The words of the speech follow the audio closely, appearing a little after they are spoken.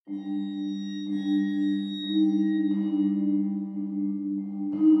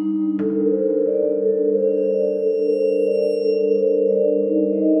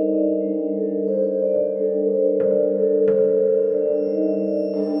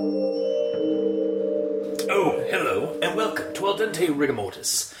Oh, hello, and welcome to Al Dente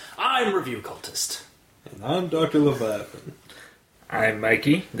Rigamortis. I'm Review Cultist. And I'm Dr. Leviathan. I'm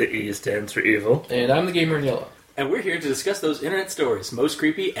Mikey, the E stands for evil. And I'm the gamer in yellow. And we're here to discuss those internet stories, most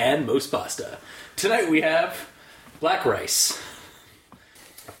creepy and most pasta. Tonight we have Black Rice.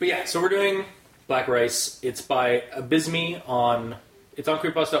 But yeah, so we're doing Black Rice. It's by Abysme on... It's on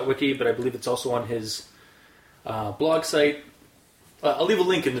creepypasta.wiki, but I believe it's also on his blog site. I'll leave a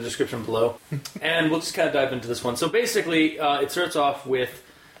link in the description below. And we'll just kind of dive into this one. So basically, it starts off with...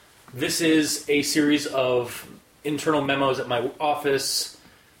 This is a series of internal memos at my office,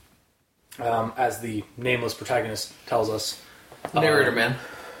 as the nameless protagonist tells us. Narrator man.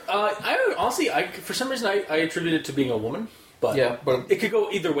 I for some reason, I attribute it to being a woman. But Yeah, but it could go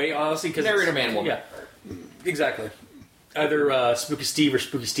either way, honestly. Cause narrator man woman. Yeah, exactly. Either Spooky Steve or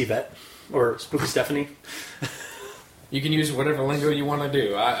Spooky Stevette. Or Spooky Stephanie. You can use whatever lingo you want to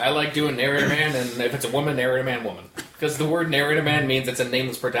do. I like doing narrator man, and if it's a woman, narrator man woman. Because the word narrator man means it's a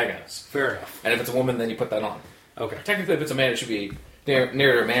nameless protagonist. Fair enough. And if it's a woman, then you put that on. Okay. Technically, if it's a man, it should be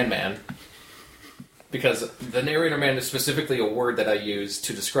narrator man. Because the narrator man is specifically a word that I use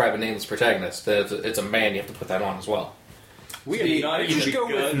to describe a nameless protagonist. That if it's a man, you have to put that on as well. You should go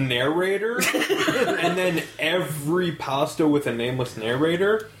with narrator, and then every pasta with a nameless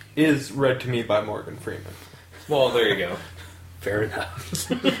narrator is read to me by Morgan Freeman. Well, there you go. Fair enough.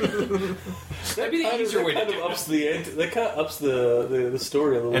 That'd be the easier way to do it. That kind of ups the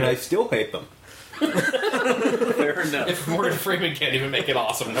story a little And bit. I still hate them. Fair enough. If Morgan Freeman can't even make it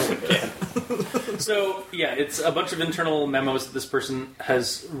awesome, no one can. So, yeah, it's a bunch of internal memos that this person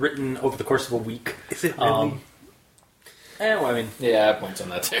has written over the course of a week. Is it really? Well, I mean... Yeah, I have points on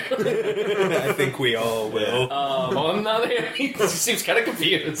that too. I think we all will. Well, I'm not here. He seems kind of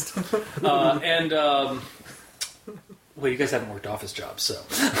confused. Well, you guys haven't worked office jobs, so...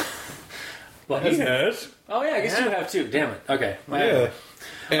 But Yes. Oh, yeah, I guess you have too. Damn it. Okay. Yeah.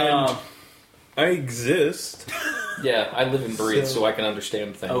 And I exist. Yeah, I live and breathe, so I can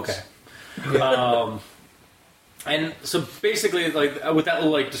understand things. Okay. And so basically, like, with that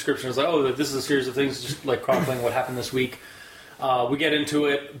little, like, description, it's like, oh, this is a series of things just, like, chronicling what happened this week. We get into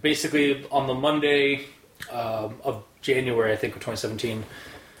it, basically, on the Monday of January, I think, of 2017.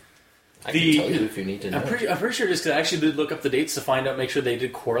 I can tell you if you need to know. I'm pretty sure just because I actually did look up the dates to find out, make sure they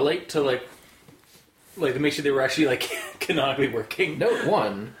did correlate to, like, to make sure they were actually, like, canonically working. Note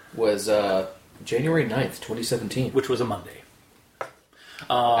 1 was January 9th, 2017. Which was a Monday.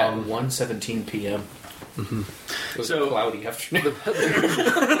 At 1:17 p.m. Mm-hmm. It was a cloudy afternoon.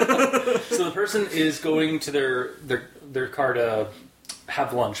 So the person is going to their car to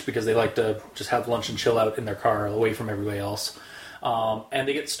have lunch because they like to just have lunch and chill out in their car away from everybody else. And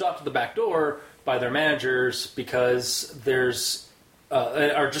they get stopped at the back door by their managers because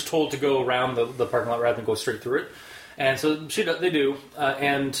are just told to go around the parking lot rather than go straight through it. And so they do.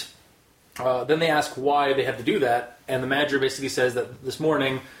 And then they ask why they had to do that. And the manager basically says that this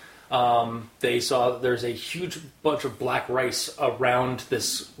morning they saw that there's a huge bunch of black rice around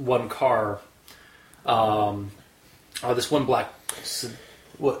this one car. This one black...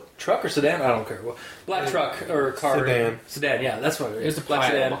 What, truck or sedan? I don't care. Black truck or car. Sedan, yeah, that's what it is. There's a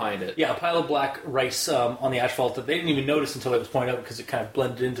pile behind it. Yeah, a pile of black rice on the asphalt that they didn't even notice until it was pointed out because it kind of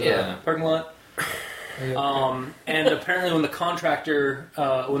blended into the parking lot. And apparently when the contractor,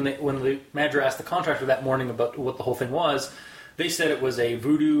 when the manager asked the contractor that morning about what the whole thing was, they said it was a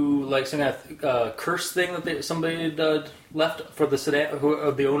voodoo, like some kind of curse thing that somebody had left for the sedan,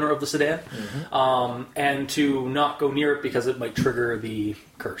 the owner of the sedan, and to not go near it because it might trigger the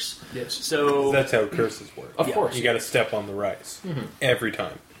curse. Yes. So That's how curses work. Of course. You got to step on the rice. Every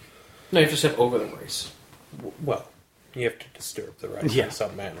time. No, you have to step over the rice. Well, you have to disturb the rice in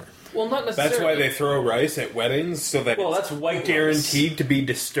some manner. Well, not necessarily. That's why they throw rice at weddings, so that it's that's white guaranteed to be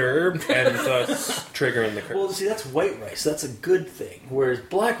disturbed and thus triggering the curse. Well, see, that's white rice. That's a good thing. Whereas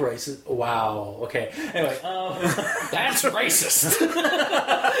black rice is... Wow. Okay. Anyway. That's racist.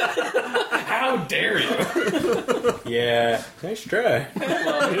 How dare you? Yeah. Nice try.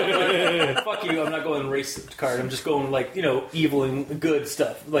 Fuck you, I'm not going race card. I'm just going, like, evil and good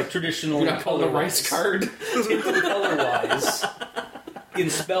stuff. Like, traditional You're not calling the rice card? Color-wise. In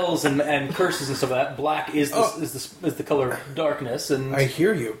spells and curses and stuff like that, black is the color of darkness. And I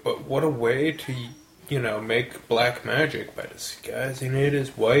hear you, but what a way to, make black magic by disguising it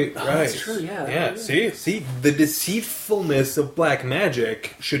as white rice. That's true, yeah. Yeah, see, the deceitfulness of black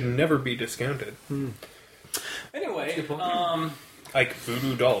magic should never be discounted. Anyway, like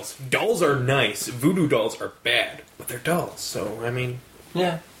voodoo dolls. Dolls are nice. Voodoo dolls are bad, but they're dolls. So I mean,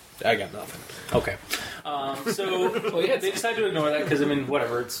 yeah. I got nothing. Okay. So they decided to ignore that because, I mean,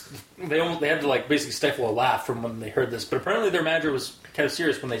 whatever. They had to, like, basically stifle a laugh from when they heard this. But apparently their manager was kind of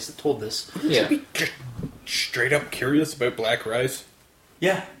serious when they told this. Yeah. Just straight up curious about black rice.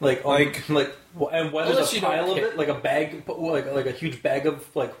 Yeah. And why there's Unless a you don't pile of care. it? Like a bag, like a huge bag of,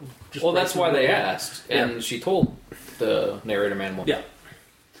 like, just Well, that's rice why and they whatever. asked, and she told the narrator man one. Yeah.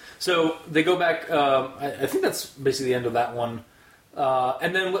 So they go back. I think that's basically the end of that one.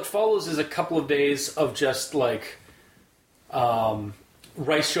 And then what follows is a couple of days of just like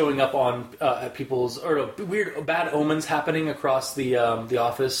rice showing up on at people's weird bad omens happening across the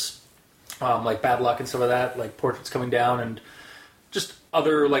office, like bad luck and some of that, like portraits coming down and just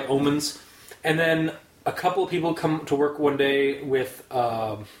other like omens. And then a couple of people come to work one day with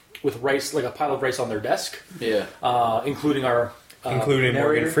rice, like a pile of rice on their desk. Yeah. Including our Including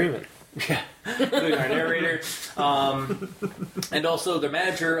narrator. Morgan Freeman. Yeah, including our narrator, and also the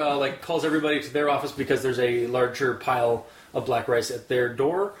manager calls everybody to their office because there's a larger pile of black rice at their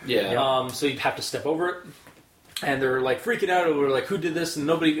door. Yeah. So you'd have to step over it, and they're like freaking out over like who did this, and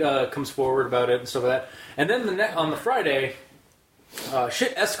nobody comes forward about it and stuff like that. And then on the Friday,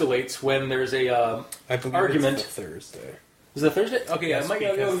 shit escalates when there's a I believe argument. it's the Thursday. Is it Thursday? Okay, Yes, it might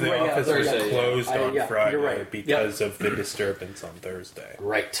because the office was Thursday, closed on Friday you're right. because of the disturbance on Thursday.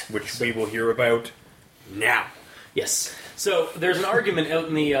 Right. Which we will hear about now. Yes. So there's an argument out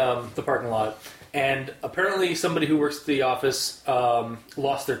in the parking lot, and apparently somebody who works at the office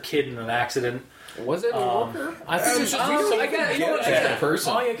lost their kid in an accident. Was it a worker? I think it was just a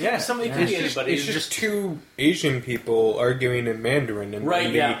person. Oh, yeah, somebody could be anybody. It's just two Asian people arguing in Mandarin, and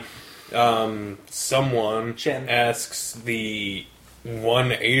Right, yeah. Someone Chen. asks the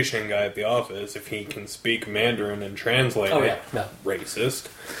one Asian guy at the office if he can speak Mandarin and translate Oh, it. yeah. Racist.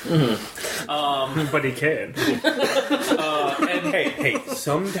 But he can. And Hey,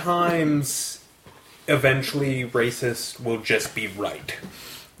 sometimes eventually racist will just be right.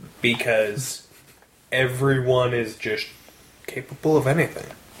 Because everyone is just capable of anything.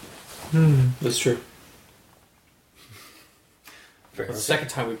 That's true. Fair The enough. second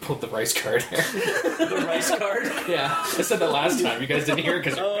time we pulled the rice card. The rice card. Yeah, I said that last time. You guys didn't hear it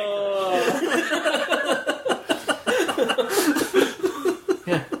because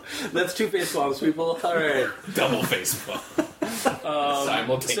That's two face bombs, people. All right. double face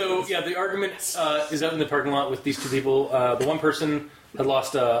simultaneous. So yeah, the argument is out in the parking lot with these two people. The one person had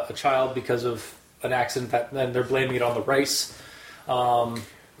lost a child because of an accident, and they're blaming it on the rice.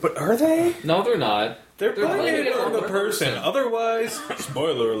 But are they? No, they're not. They're blaming it on the person. Otherwise,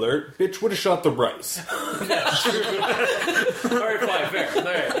 spoiler alert, bitch would have shot the rice. All right, fine, fair. All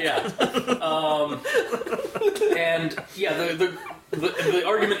right, yeah. And yeah, the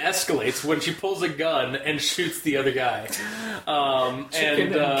argument escalates when she pulls a gun and shoots the other guy.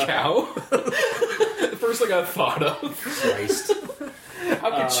 Chicken and cow? The first thing I thought of. Christ. How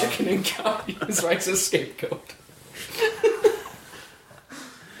can chicken and cow use rice as scapegoat?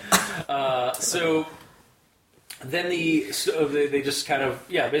 So then they just kind of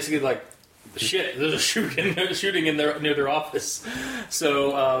basically like shit. There's a shooting in near their office.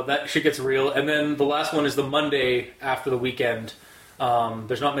 So that shit gets real. And then the last one is the Monday after the weekend.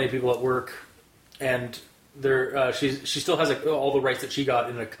 There's not many people at work, and she still has all the rice that she got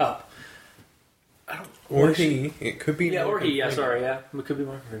in a cup. Or he. It could be. Yeah, or Morgan he. Yeah, Freeman. sorry. Yeah, it could be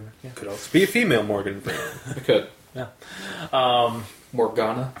Morgan Freeman. Yeah. Could also be a female Morgan Freeman. It could. Yeah.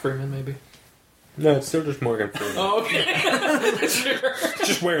 Morgana Freeman, maybe? No, it's still just Morgan Freeman. Oh, okay. Sure.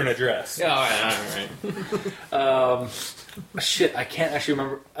 Just wearing a dress. Yeah, all right. Shit, I can't actually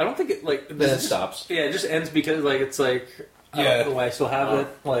remember. I don't think it Then it stops. Yeah, it just ends because I don't know why I still have it.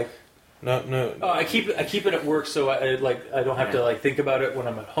 No. Oh, I keep it at work, so I don't have to think about it when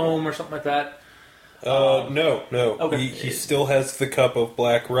I'm at home or something like that. No. Okay. He still has the cup of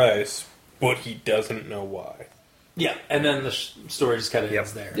black rice, but he doesn't know why. Yeah, and then the story just kind of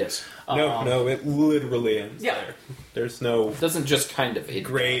ends there. Yes. No, it literally ends Yeah. there. There's no It doesn't just kind of. It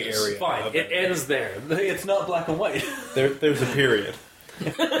gray does. area. Fine, of it ends there. It's not black and white. There's a period.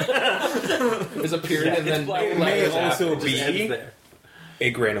 There's a period and it's then black no and white. letters May also after. be- It ends there. A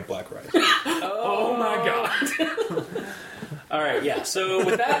grain of black rice. Oh my god. All right, yeah. So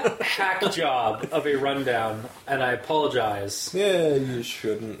with that hack job of a rundown, and I apologize. Yeah, you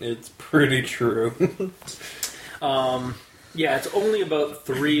shouldn't. It's pretty true. Yeah, it's only about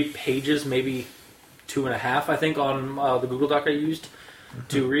 3 pages, maybe 2.5, I think, on the Google Doc I used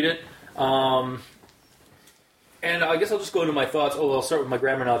to read it. And I guess I'll just go into my thoughts. I'll start with my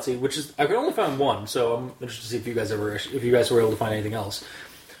grammar Nazi, which is I could only find one, so I'm interested to see if you guys were able to find anything else.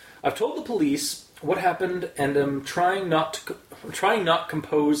 I've told the police what happened, and I'm trying not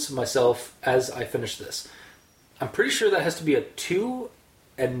compose myself as I finish this. I'm pretty sure that has to be a 2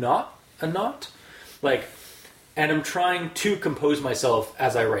 and not a not. Like, and I'm trying to compose myself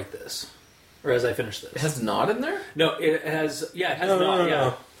as I write this. Or as I finish this. It has not in there? No, it has... Yeah, it has No, not. no, yeah.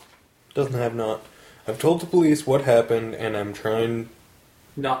 no. Doesn't have not. I've told the police what happened, and I'm trying...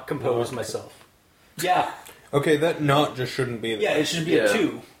 Not compose myself. Yeah. Okay, that not just shouldn't be there. Yeah, it should be a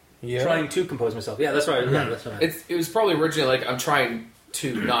 2. Yeah. Trying to compose myself. Yeah, that's right. Yeah, that's right. It was probably originally like, I'm trying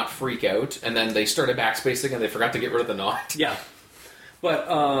to not freak out, and then they started backspacing and they forgot to get rid of the not. Yeah. But,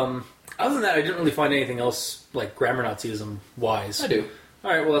 other than that, I didn't really find anything else, like, grammar Nazism-wise. I do.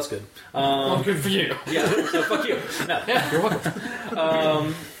 Alright, well, that's good. Well, good for you. Yeah, so fuck you. No. Yeah, you're welcome.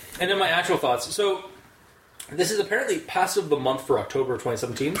 And then my actual thoughts. So, this is apparently Pass of the Month for October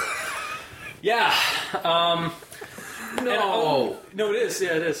 2017. Yeah. No. No, it is.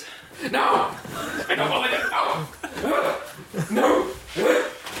 Yeah, it is. No! I don't want it. No!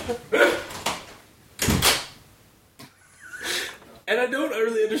 And I don't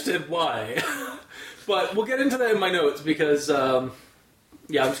really understand why. But we'll get into that in my notes because, yeah,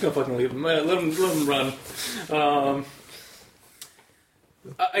 I'm just going to fucking leave them. Let them run.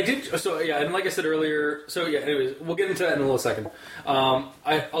 I did, so yeah, and like I said earlier, so yeah, anyways, we'll get into that in a little second.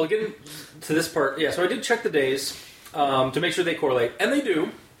 I'll get into this part. Yeah, so I did check the days to make sure they correlate, and they do.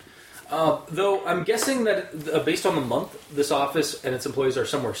 Though I'm guessing that based on the month, this office and its employees are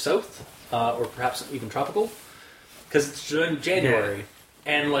somewhere south, or perhaps even tropical, because it's January,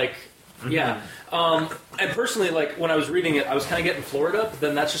 and like, yeah. And personally, like when I was reading it, I was kind of getting Florida, but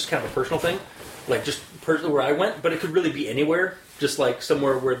then that's just kind of a personal thing, like just personally where I went, but it could really be anywhere, just like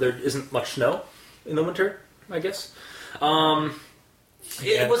somewhere where there isn't much snow in the winter, I guess. It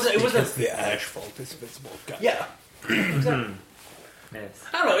wasn't the asphalt is visible. Yeah. Exactly. Yes.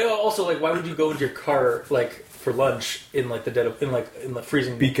 I don't know. Also, like, why would you go into your car like for lunch in like the dead of in the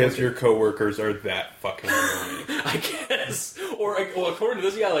freezing? Because winter? your coworkers are that fucking annoying. I guess, or well, according to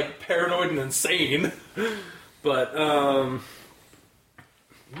this, yeah, like paranoid and insane. But I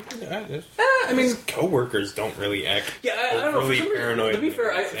mean, coworkers don't really act. yeah, I don't know. Really For some reason, paranoid. to be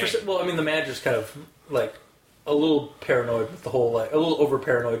fair, I mean, the manager's kind of like a little paranoid with the whole like a little over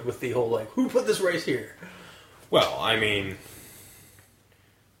paranoid with the whole like who put this race here. Well, I mean,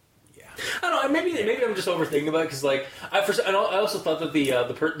 I don't know. Maybe I'm just overthinking about it because, like, I also thought that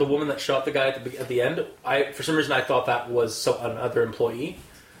the woman that shot the guy at the end, for some reason I thought that was another employee.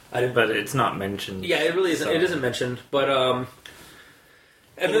 I didn't. But it's not mentioned. Yeah, it really isn't. So. It isn't mentioned. But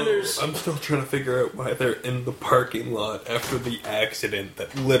and then there's. I'm still trying to figure out why they're in the parking lot after the accident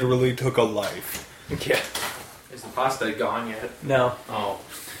that literally took a life. Yeah. Is the pasta gone yet? No. Oh.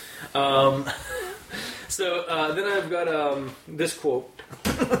 So then I've got this quote.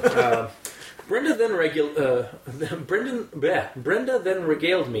 Brenda then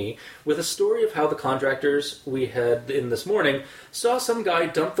regaled me with a story of how the contractors we had in this morning saw some guy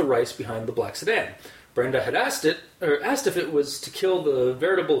dump the rice behind the black sedan. Brenda had asked if it was to kill the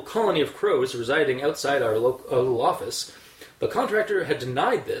veritable colony of crows residing outside our little office. The contractor had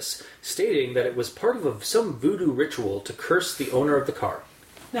denied this, stating that it was part of some voodoo ritual to curse the owner of the car.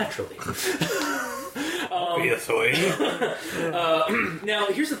 Naturally. Obviously. Now,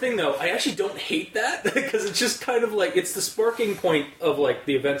 here's the thing, though. I actually don't hate that because it's just kind of like it's the sparking point of like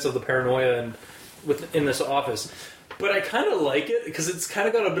the events of the paranoia and in this office. But I kind of like it because it's kind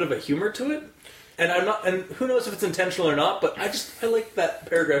of got a bit of a humor to it. And I'm not, and who knows if it's intentional or not. But I like that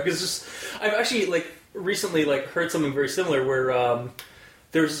paragraph because just I've actually like recently like heard something very similar where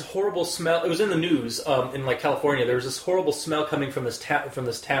there's this horrible smell. It was in the news in like California. There was this horrible smell coming from this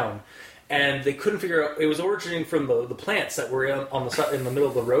town. And they couldn't figure out. It was originating from the plants that were in the middle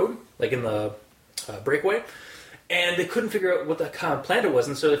of the road, like in the breakaway. And they couldn't figure out what the kind of plant it was,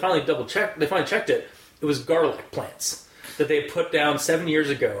 and so they finally checked it. It was garlic plants that they put down 7 years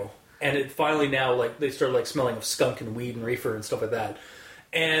ago, and it finally now like they started like smelling of skunk and weed and reefer and stuff like that.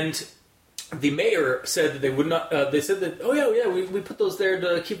 And the mayor said that they would not. They said that we put those there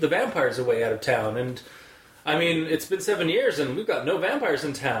to keep the vampires away out of town. And I mean, it's been 7 years and we've got no vampires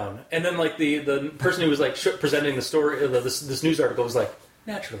in town. And then, like, the person who was, like, presenting the story, this news article was like,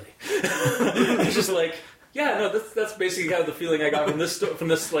 naturally. It's just like, yeah, no, that's basically kind of the feeling I got from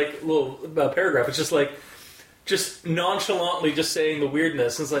this, like, little paragraph. It's just, like, just nonchalantly just saying the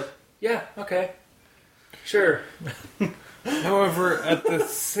weirdness. And it's like, yeah, okay, sure. However, at the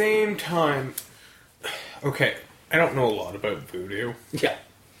same time, okay, I don't know a lot about voodoo. Yeah.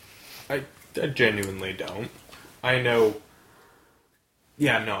 I genuinely don't. I know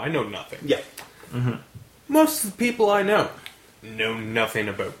nothing. Yeah. Mm-hmm. Most of the people I know nothing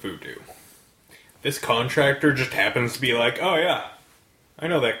about voodoo. this contractor just happens to be like, oh yeah, I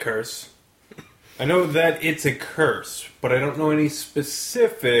know that curse. I know that it's a curse, but I don't know any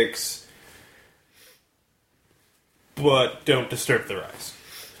specifics. But don't disturb the rice.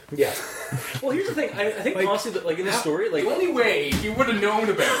 Yeah. Well, here's the thing. I think Like, honestly, that, like in the story, like The only way he would have known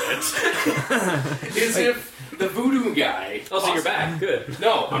about it is if the voodoo guy. oh, so you're back. Good.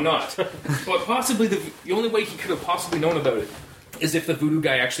 No, I'm not. But possibly the only way he could have possibly known about it is if the voodoo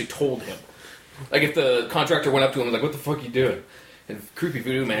guy actually told him. Like if the contractor went up to him and was like, "What the fuck are you doing?" And creepy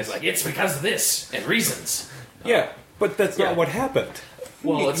voodoo man's like, "It's because of this and reasons." Yeah, but that's Yeah. not what happened.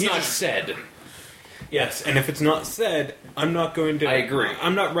 Well, it's He not just- said. Yes, and if it's not said, I'm not going to... I agree.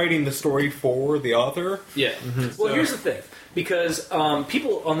 I'm not writing the story for the author. Yeah. Well, So- here's the thing, because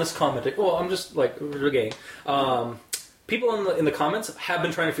people on this comment, well, I'm just like rigging. People in the comments have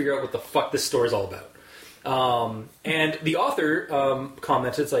been trying to figure out what the fuck this story's all about. And the author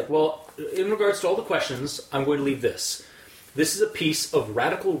commented, it's like, well, in regards to all the questions, I'm going to leave this. This is a piece of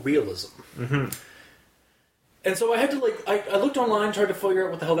radical realism. Mm-hmm. And so I had to, like, I looked online, tried to figure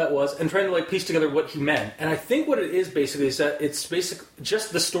out what the hell that was, and trying to, like, piece together what he meant. And I think what it is, basically, is that it's basically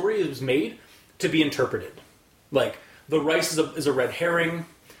just the story was made to be interpreted. Like, the rice is a red herring.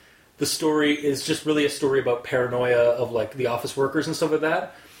 The story is just really a story about paranoia of, like, the office workers and stuff like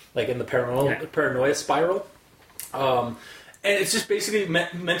that. Like, in the paranoia spiral. And it's just basically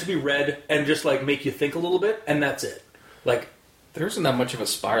meant to be read and just, like, make you think a little bit, and that's it. Like... There isn't that much of a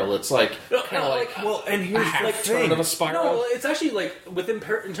spiral. It's like kind of like Well, and a here's half the turn thing. of a spiral. No, it's actually, like, in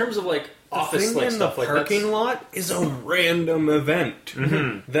terms of, like, The office, thing like, in stuff the like parking lot is a random event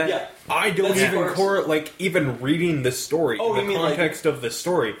that Yeah. I don't That's even parts- like even reading the story Oh, you in the mean, like- context of the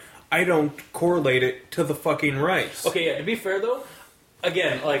story. I don't correlate it to the fucking rice. Okay, yeah, to be fair, though,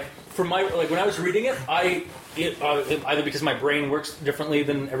 again, like, for my, like, when I was reading it, either because my brain works differently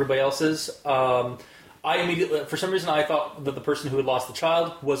than everybody else's, I immediately, for some reason, I thought that the person who had lost the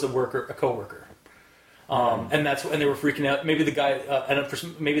child was a coworker. And they were freaking out. Maybe the guy,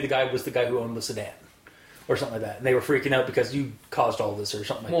 maybe the guy was the guy who owned the sedan, or something like that. And they were freaking out because you caused all this, or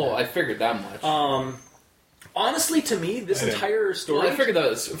something like well, that. I figured that much. Honestly, to me, this entire story. Well, I figured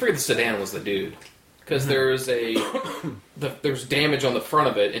the sedan was the dude because there's there's damage on the front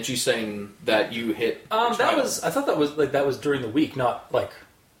of it, and she's saying that you hit. the I child. thought that was during the week, not like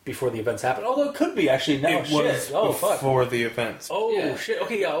before the events happened. Although it could be actually now. It was Oh fuck. before the events. Oh Yeah. shit.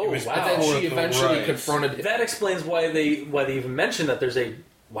 Okay. Yeah. Oh was wow. But then before she the eventually rise. confronted. That explains why they even mentioned that there's a.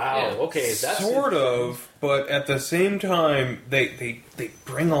 Wow. Yeah. Okay. That's Sort of, but at the same time, they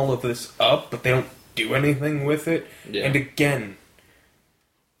bring all of this up, but they don't do anything with it. Yeah. And again,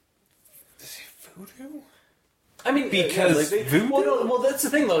 is it voodoo? I mean, Because voodoo? Well, that's the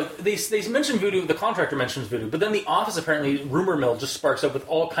thing though. They mention voodoo. The contractor mentions voodoo, but then the office apparently rumor mill just sparks up with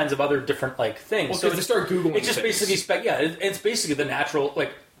all kinds of other different like things. Well, so 'cause they start Googling It's just things. basically it's basically the natural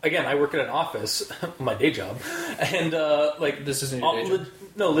like. Again, I work at an office, my day job, and like This isn't your day job?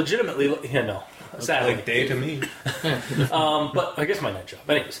 no, legitimately, yeah, no, sadly, Like day to me. but I guess my night job.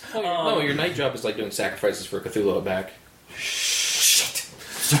 Anyways, No, your night job is like doing sacrifices for Cthulhu out back.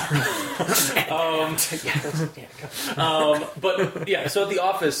 but yeah, so at the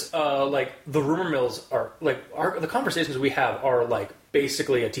office, like the rumor mills are like the conversations we have are like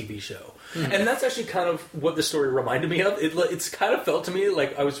basically a TV show, and that's actually kind of what the story reminded me of. It's kind of felt to me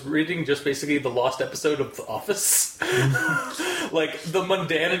like I was reading just basically the lost episode of The Office, like the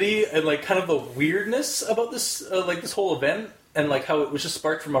mundanity and like kind of the weirdness about this, like this whole event. And like how it was just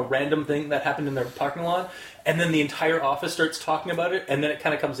sparked from a random thing that happened in their parking lot, and then the entire office starts talking about it, and then it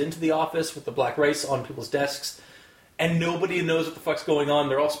kind of comes into the office with the black rice on people's desks, and nobody knows what the fuck's going on.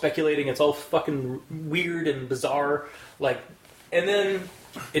 They're all speculating. It's all fucking weird and bizarre. Like, and then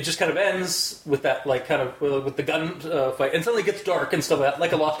it just kind of ends with that, like, kind of with the gun fight, and suddenly it gets dark and stuff like that,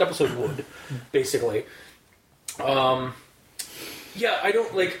 like a lost episode would, basically. Yeah,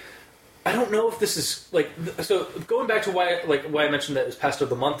 I don't know if this is like so. Going back to why I mentioned that it was past of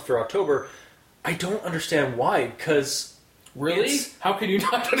the month for October, I don't understand why. Because Really? How can you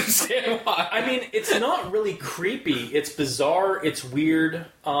not understand why? I mean, it's not really creepy. It's bizarre. It's weird.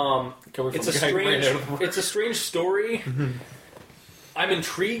 It's a strange story. I'm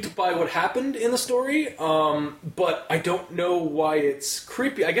intrigued by what happened in the story, but I don't know why it's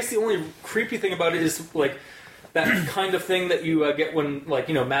creepy. I guess the only creepy thing about it is like. That kind of thing that you get when, like,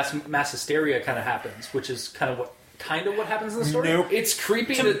 you know, mass hysteria kind of happens, which is kind of what happens in the story. Nope. It's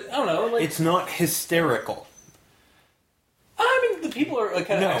creepy. I don't know. Like, It's not hysterical. I mean, the people are like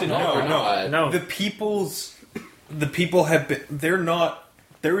kind of acting no, up. no. The people have been. They're not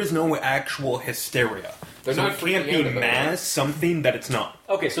there is no actual hysteria. They're So not it can't freaking be out about mass something that it's not.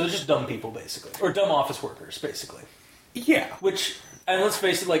 Okay, so they're just dumb people, basically. Or dumb office workers, basically. Yeah. Which, and let's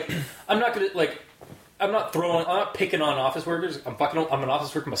face it, like, I'm not picking on office workers. I'm an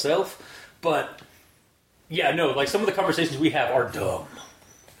office worker myself. But, yeah, no, like, some of the conversations we have are dumb.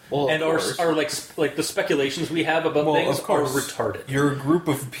 Well, And are like the speculations we have about things of course, are retarded. You're a group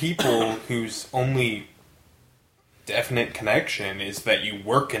of people whose only definite connection is that you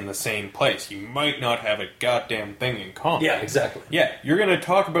work in the same place. You might not have a goddamn thing in common. Yeah, exactly. Yeah, you're going to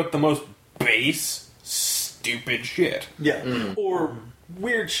talk about the most base, stupid shit. Yeah. Or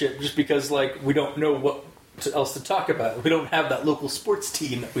weird shit, just because, like, we don't know what else to talk about. We don't have that local sports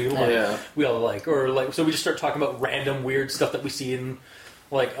team that we like. Yeah. We all like, or like, so we just start talking about random weird stuff that we see in,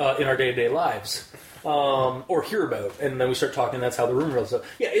 like, in our day-to-day lives, or hear about, and then we start talking. And that's how the room rolls. So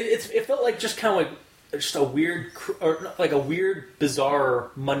yeah, it felt like just kind of like just a weird,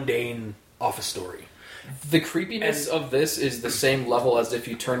 bizarre, mundane office story. The creepiness of this is the same level as if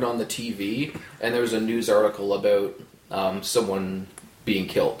you turned on the TV and there was a news article about someone being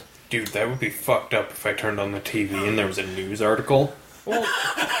killed. Dude, that would be fucked up if I turned on the TV and there was a news article. Well,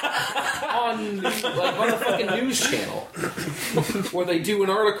 on the fucking news channel, where they do an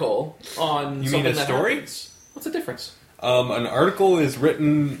article on You something mean a that story? happens. What's the difference? An article is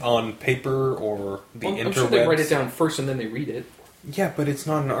written on paper or the interwebs. I'm sure they write it down first and then they read it. Yeah, but it's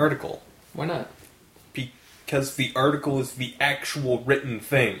not an article. Why not? Because the article is the actual written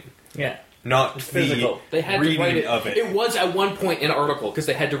thing, Yeah. not It's the physical. They had reading to write it. of it. It was at one point an article because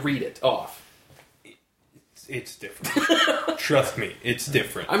they had to read it off. It's different. Trust me, it's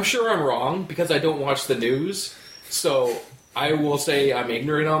different. I'm sure I'm wrong because I don't watch the news, so I will say I'm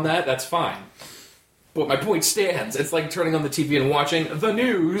ignorant on that. That's fine. But my point stands. It's like turning on the TV and watching the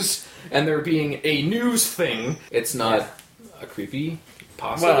news, and there being a news thing. It's not a creepy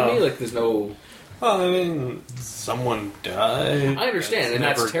pasta to me. Like, there's no... Well, I mean, someone died. I understand, and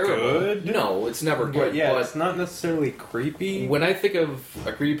that's never terrible. good. No, it's never good. But yeah, but it's not necessarily creepy. when I think of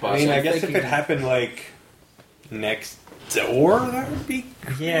a creepypasta, I mean, I guess thinking, if it happened, like, next door, that would be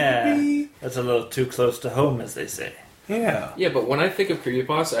creepy. Yeah. That's a little too close to home, as they say. Yeah. Yeah, but when I think of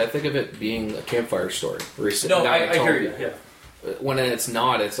creepypasta, I think of it being a campfire story. Where you're sitting No, down I and telling hear you. people. Yeah. When it's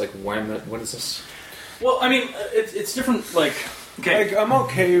not, it's like, what is this? Well, I mean, it's different. Like, okay, Like, I'm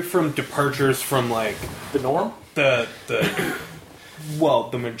okay from departures from, like, the norm. the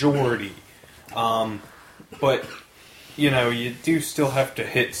majority. But, you know, you do still have to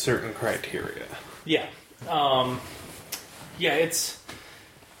hit certain criteria. Yeah. Yeah, it's...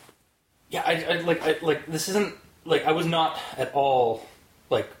 Yeah, I this isn't... Like, I was not at all,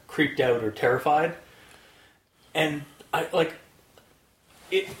 like, creeped out or terrified. And,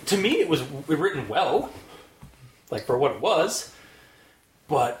 to me, it was written well. Like, for what it was.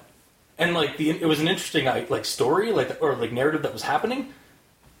 But... And, like, it was an interesting, like, story, like, or, like, narrative that was happening.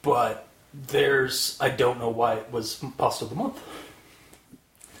 But I don't know why it was Pasta of the Month.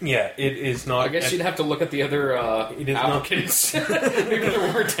 Yeah, it is not... I guess you'd have to look at the other It is not- applicants. Maybe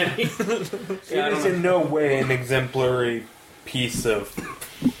there weren't any. It is in no way an exemplary piece of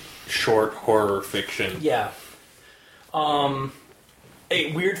short horror fiction. Yeah. A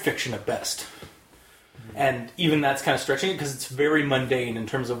weird fiction at best. And even that's kind of stretching it because it's very mundane in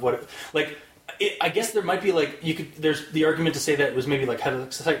terms of what I guess there might be there's the argument to say that it was maybe like had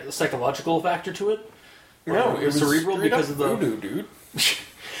a psychological factor to it. No, it was cerebral straight because up of the voodoo, dude.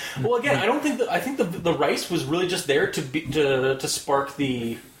 Well, again, I think the rice was really just there to spark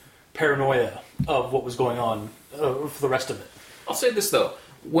the paranoia of what was going on for the rest of it. I'll say this though: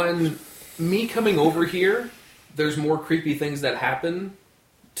 when me coming over here, there's more creepy things that happen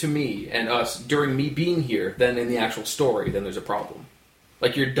to me and us during me being here than in the actual story. Then there's a problem,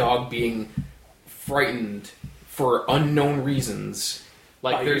 like your dog being frightened for unknown reasons.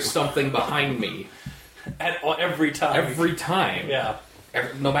 Like By there's you. something behind me Every time. every time. Yeah.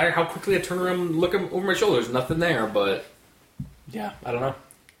 No matter how quickly I turn around and look over my shoulder, there's nothing there. But Yeah, I don't know.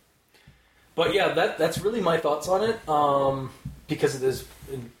 But yeah, that's really my thoughts on it, because it is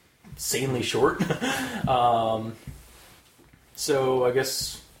insanely short. So I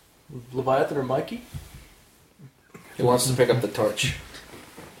guess Leviathan or Mikey? he wants to pick up the torch.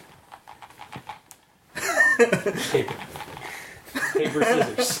 Paper. Paper,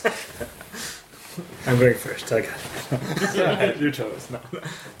 scissors. I'm going first. I got it. Your toes. No.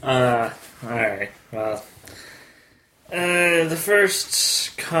 Alright. Well. The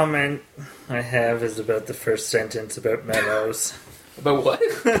first comment I have is about the first sentence about memos. About what?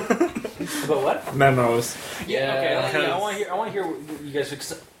 About what? Memos. Yeah. Okay. because- I want to hear what you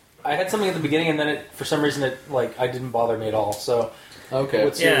guys. I had something at the beginning, and then for some reason, I didn't bother me at all. So Okay.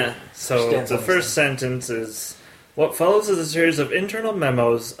 What's your Yeah. So stance the on this first sentence is, what follows is a series of internal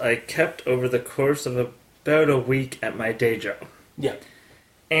memos I kept over the course of about a week at my day job. Yeah.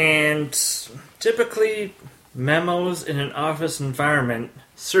 And typically, memos in an office environment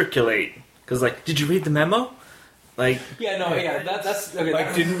circulate. Because, like, did you read the memo? Like, Yeah, no, yeah, that's... Okay,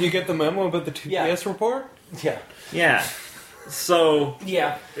 Like, didn't you get the memo about the TPS report? Yeah. yeah. So,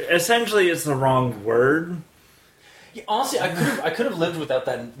 Yeah. essentially, it's the wrong word. Yeah, honestly, I could have lived without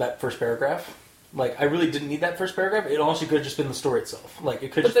that first paragraph. Like, I really didn't need that first paragraph. It honestly could have just been the story itself. Like,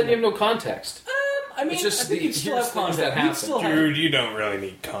 it could. But then you have no context. I mean, it's just I think the- you'd still have here's things context. that You'd happen. still have, Dude, you don't really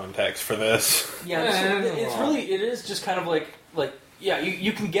need context for this. yeah, it is just kind of like yeah,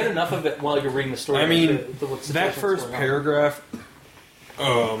 you can get enough of it while you're reading the story. I mean, what situation that is first going on. paragraph,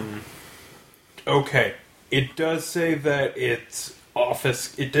 okay, it does say that it's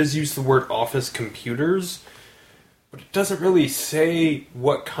office, it does use the word office computers, but it doesn't really say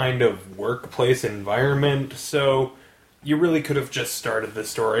what kind of workplace environment, so you really could have just started the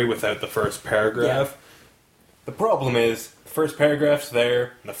story without the first paragraph. The problem is, the first paragraph's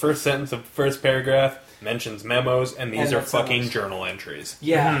there, and the first sentence of the first paragraph mentions memos, and these And are that's fucking memos. journal entries.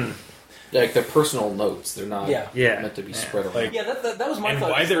 Yeah, Like they're personal notes. They're not Yeah. meant to be spread around. Like, yeah. That was my and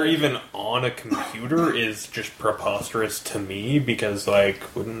thought. why Just they're like- even on a computer is just preposterous to me, because, like,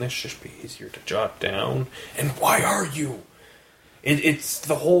 wouldn't this just be easier to jot down? And why are you? It's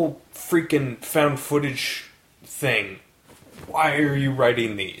the whole freaking found footage thing. Why are you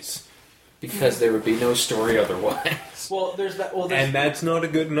writing these? Because there would be no story otherwise. Well, there's that. Well, there's, And that's not a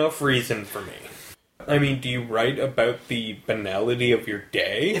good enough reason for me. I mean, do you write about the banality of your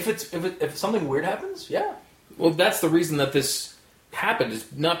day? if something weird happens, yeah. Well, that's the reason that this happened. Is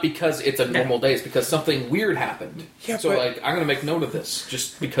not because it's a normal day. It's because something weird happened. Yeah, so, but- like, I'm going to make note of this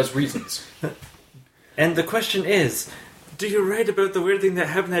just because reasons. And the question is, do you write about the weird thing that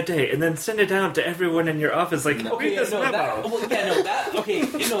happened that day and then send it down to everyone in your office? Like, read this memo. That's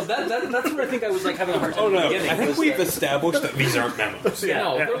where I think I was like having a hard time Oh at the no, beginning. I think was we've that- established that these aren't memos.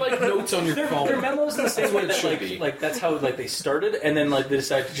 No, they're like notes on your phone. They're memos in the same way what it that should be. like that's how like they started, and then like they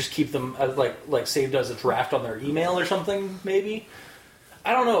decided to just keep them as like saved as a draft on their email or something. Maybe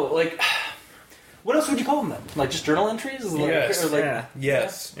I don't know. Like, what else would you call them then? Like just journal entries? Like, Yes. or, like, Yeah.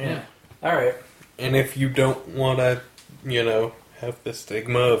 Yes. Yeah. All right. And if you don't want to, have the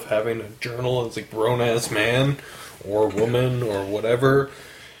stigma of having a journal as a grown-ass man or woman or whatever,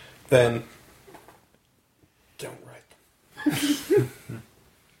 then don't write them.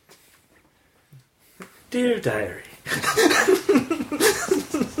 Dear diary.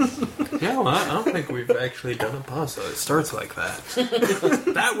 Yeah, well, I don't think we've actually done a pasta that starts like that.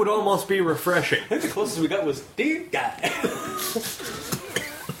 That would almost be refreshing. I think the closest we got was dear guy.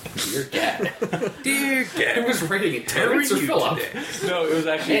 Dear Dad. Dear Who Gab, was writing it? how are Terrence or you Philip? today? No, it was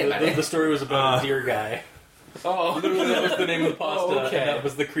actually Hey, buddy. the story was about a dear guy. Oh, Literally, that was the name of the pasta, Oh, okay. and that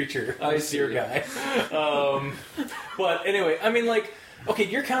was the creature. I was dear see. guy. But anyway, I mean, like, okay,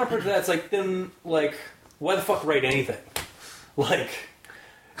 your counterpart to that's like, then, like, why the fuck write anything? Like,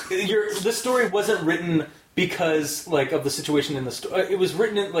 this story wasn't written because, like, of the situation in the story. It was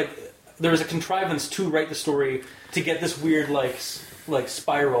written in, like, there was a contrivance to write the story to get this weird, like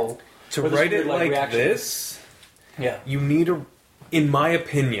spiral. To or this write weird, it like reaction. this, Yeah. you need in my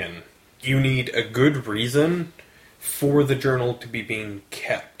opinion, you need a good reason for the journal to be being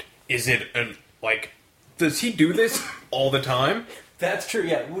kept. Is it does he do this all the time? That's true,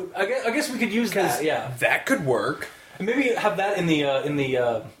 yeah. I guess we could use that, yeah. That could work. And maybe have that in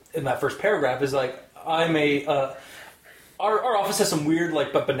that first paragraph is like, I'm a our office has some weird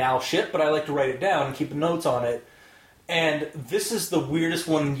but banal shit, but I like to write it down and keep notes on it. And this is the weirdest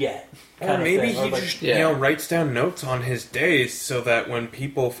one yet. Or maybe he like, just yeah. writes down notes on his days so that when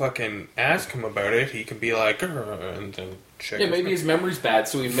people fucking ask him about it, he can be like, and then check. yeah, his maybe notes. his memory's bad,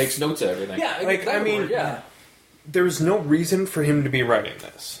 so he makes notes of everything. yeah, Like, that I would mean, work, yeah. There's no reason for him to be writing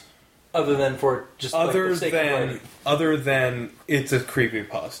this. Other than for just like, the sake of writing. Other than it's a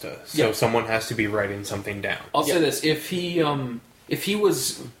creepypasta, so Yeah. someone has to be writing something down. I'll Yeah. say this: if he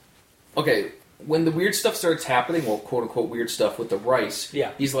was okay, when the weird stuff starts happening, well, quote unquote weird stuff with the rice,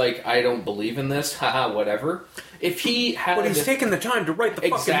 Yeah. he's like, I don't believe in this, haha, whatever. If he had, But he's taking the time to write the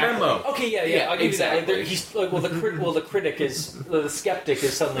Exactly. fucking memo. Okay, yeah, Yeah, I'll give you that. Like, exactly. he's like, the critic is the skeptic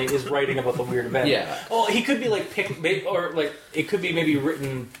is suddenly writing about the weird event. Yeah. Oh, he could be like or like it could be maybe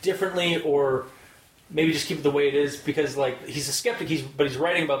written differently, or maybe just keep it the way it is because like he's a skeptic. But he's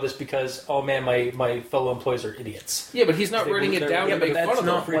writing about this because my fellow employees are idiots. yeah, but he's not They writing believe it they're- down yeah, to but make that's fun of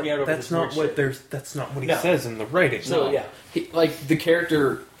not them. freaking out over That's this not weird what shit. there's. That's not what he No. says in the writing. So yeah, The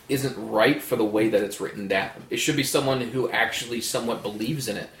character isn't right for the way that it's written down. It should be someone who actually somewhat believes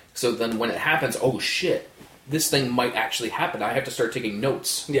in it. So then when it happens, oh shit, this thing might actually happen. I have to start taking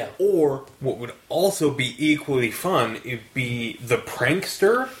notes. Yeah. Or what would also be equally fun would be the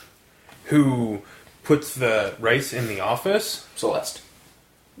prankster who puts the rice in the office. Celeste.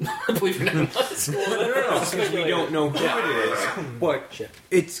 I believe your name was. No, because we don't know who it is, but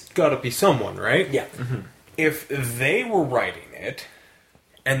it's got to be someone, right? Yeah. If they were writing it,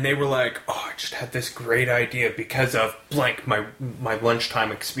 and they were like, "Oh, I just had this great idea because of blank my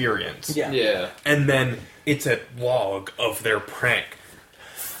lunchtime experience," Yeah. and then it's a log of their prank,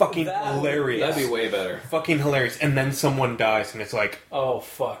 fucking hilarious. That'd be way better. Fucking hilarious. And then someone dies, and it's like, Oh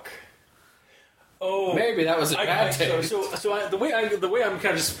fuck. Oh, Maybe that was a bad take. The way I'm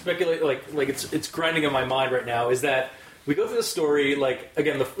kind of just speculating, like it's grinding in my mind right now, is that we go through the story. Like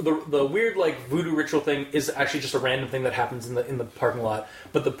again, the weird like voodoo ritual thing is actually just a random thing that happens in the parking lot.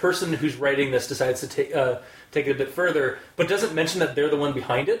 But the person who's writing this decides to take it a bit further, but doesn't mention that they're the one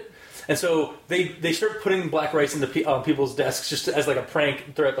behind it. And so they start putting black rice into people's desks just as like a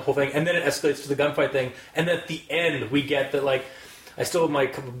prank throughout the whole thing, and then it escalates to the gunfight thing. And then at the end, we get that like I stole my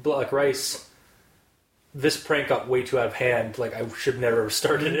cup of black rice. This prank got way too out of hand. Like I should never have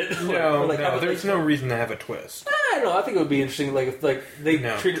started it. there's no reason to have a twist. I don't know. I think it would be interesting. Like if they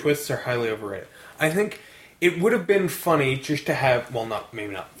treated twists are highly overrated. I think it would have been funny just to have. Well,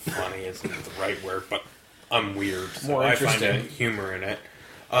 maybe not funny isn't the right word, but I'm weird, so More I find interesting. humor in it.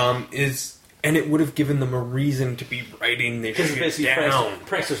 And it would have given them a reason to be writing this because shit basically down.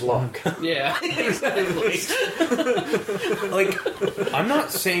 prankster's log. Yeah, exactly. Like, I'm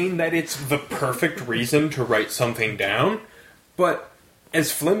not saying that it's the perfect reason to write something down, but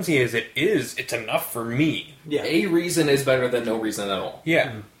as flimsy as it is, it's enough for me. Yeah. A reason is better than no reason at all.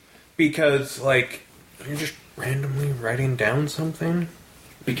 Yeah. Because, like, you're just randomly writing down something.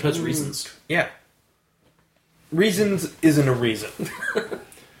 Because reasons. Yeah. Reasons isn't a reason.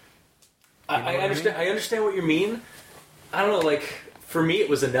 I understand. I understand what you mean. I don't know. Like for me, it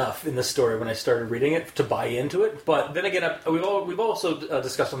was enough in the story when I started reading it to buy into it. But then again, we've also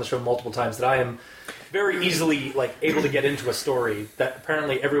discussed on the show multiple times that I am very easily like able to get into a story that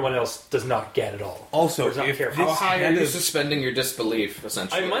apparently everyone else does not get at all. Also, Or does not if care this for. How high are had you of- suspending your disbelief,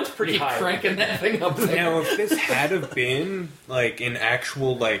 essentially? Mine's pretty Keep high. cranking that thing up there. Now, if this had have been like an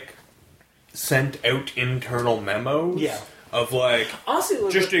actual like sent out internal memos, Yeah. of like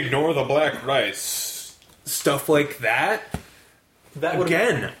Honestly, just ignore the black rice, stuff like that. that would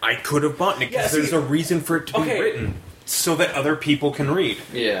Again, I could have bought it Yeah, because see- there's a reason for it to be Okay. written so that other people can read.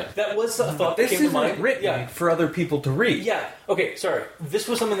 Yeah. that was a thought that This came to isn't mind. written Yeah. for other people to read. Yeah. Okay. Sorry. This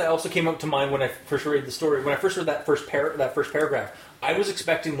was something that also came up to mind when I first read the story. When I first read that first paragraph, I was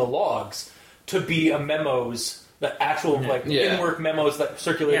expecting the logs to be memos, the actual like Yeah. in-work memos that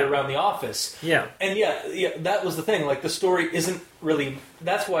circulated Yeah. around the office. Yeah. And yeah, that was the thing. Like the story isn't really.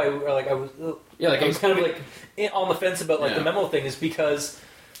 That's why like I was. Yeah, like I was kind of including- like on the fence about like the Yeah. memo thing is because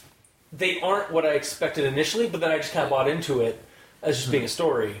they aren't what I expected initially, but then I just kind of bought into it as just being a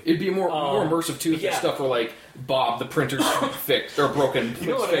story. It'd be more immersive too if yeah. there's stuff where like Bob the printer's fixed or broken, You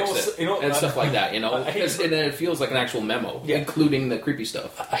know what, I fix almost- it, you know, and stuff like that. You know, I hate because and then it feels like an actual memo, Yeah. including the creepy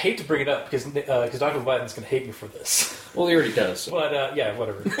stuff. I hate to bring it up because Dr. Biden's going to hate me for this. Well, he already does. So. But yeah,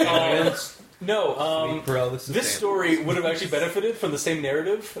 whatever. No, Paralysis this and- story would have actually benefited from the same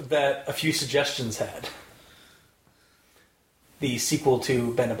narrative that A Few Suggestions had. The sequel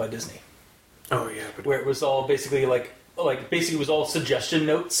to Banned by Disney, Oh yeah, but where it was all basically basically it was all suggestion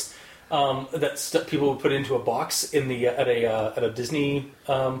notes that people would put into a box in the at a Disney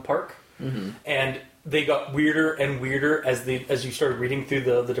park, and they got weirder and weirder as you started reading through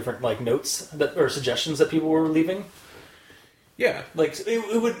the different like notes that or suggestions that people were leaving. yeah. Like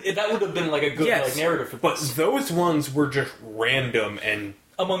that would have been like a good like narrative for But this. those ones were just random and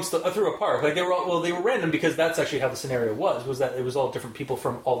Amongst through a park, like they were random because that's actually how the scenario was that it was all different people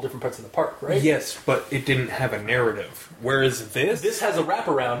from all different parts of the park, right? yes, but it didn't have a narrative. Whereas this This has a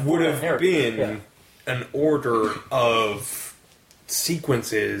wraparound. would for that have narrative. been an order of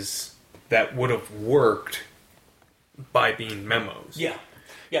sequences that would have worked by being memos. Yeah.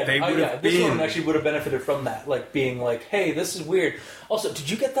 Yeah, They would have this one been- actually would have benefited from that, like being like, "Hey, this is weird." Also, did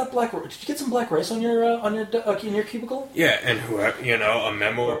you get that did you get some black rice on your in your cubicle? Yeah, and a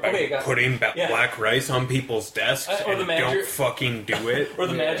memo Or- about okay, got it. putting Yeah. black rice on people's desks Or and the manager- don't fucking do it. Or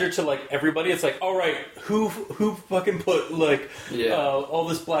the manager to like everybody, it's like, all right, who fucking put like all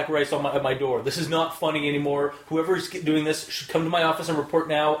this black rice on my door? This is not funny anymore. Whoever's doing this should come to my office and report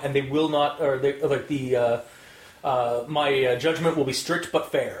now, and they will not, or they like the my judgment will be strict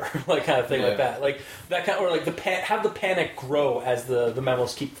but fair, like kind of thing like that. Like that kind, or like have the panic grow as the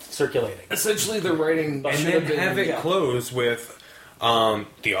memos keep circulating. Essentially, they're writing, And then have it close with,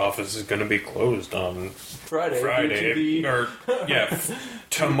 the office is going to be closed on Friday, Friday, or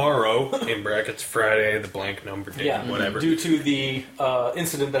tomorrow, in brackets, Friday, the blank number date, whatever. due to the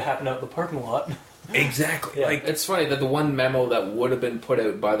incident that happened out in the parking lot. Exactly. Yeah. Like, It's funny that the one memo that would have been put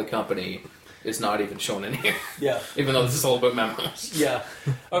out by the company is not even shown in here. Yeah. Even though this is all about memos. Yeah.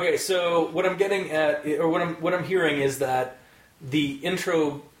 Okay, so what I'm getting at, or what I'm hearing, is that the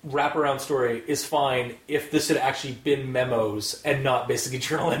intro wraparound story is fine if this had actually been memos and not basically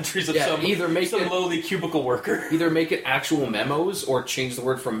journal entries of some lowly cubicle worker. Either make it actual memos or change the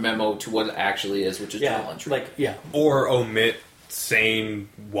word from memo to what it actually is, which is journal entry. or omit saying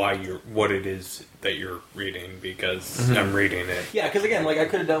what it is that you're reading, because I'm reading it. Yeah, because again, like I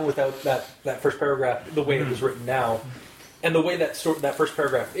could have done without that first paragraph the way it was written now, and the way that first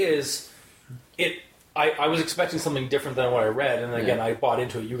paragraph is, I was expecting something different than what I read, and again, I bought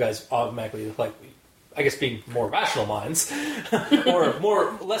into it. You guys automatically, like, I guess, being more rational minds,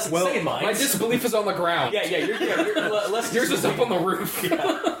 or less insane minds. My disbelief is on the ground. You're less. Yours is up on the roof.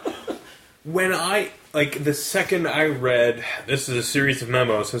 When the second I read, this is a series of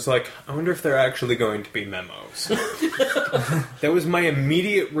memos, I was like, I wonder if they're actually going to be memos. That was my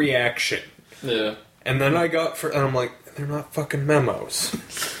immediate reaction. Yeah. And then and I'm like, they're not fucking memos.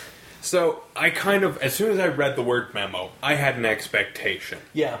 So, I kind of, as soon as I read the word memo, I had an expectation.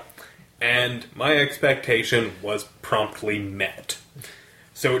 Yeah. And my expectation was promptly met.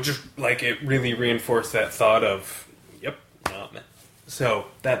 So it just, it really reinforced that thought of, yep, not met. So,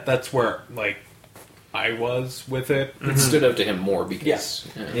 that's where, I was with it. It stood out to him more because...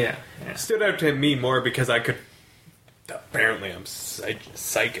 Yeah. It stood out to me more because I could... Apparently I'm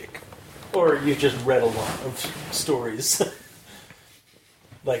psychic. Or you just read a lot of stories.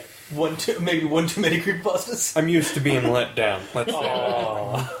 Maybe one too many creepypastas. I'm used to being let down. Let's say.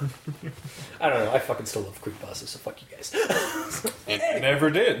 I don't know. I fucking still love creepypastas, so fuck you guys. And I never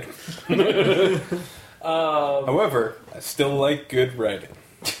did. However, I still like good writing.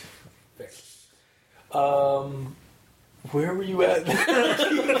 Fair. Where were you at? I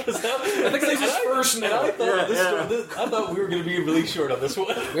think this is first now. I thought we were going to be really short on this one.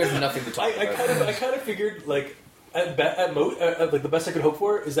 We have nothing to talk about. I kind of figured, at the best I could hope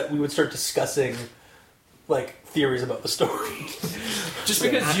for is that we would start discussing, theories about the story. Just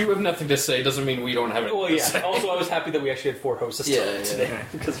because you have nothing to say doesn't mean we don't have anything to say. Also, I was happy that we actually had 4 hosts today.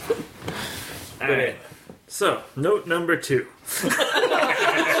 Because all right. So, note number 2.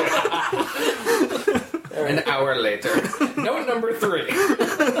 An hour later. Note number 3.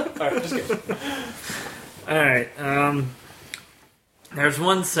 Alright, just kidding. Alright, there's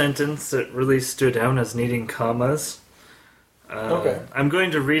one sentence that really stood out as needing commas. Okay. I'm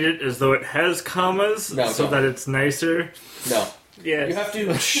going to read it as though it has commas, so that it's nicer. No. Yes. You have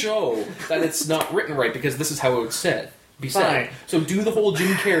to show that it's not written right, because this is how it would be said. Fine. So do the whole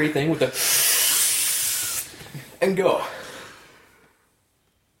Jim Carrey thing with the... and go.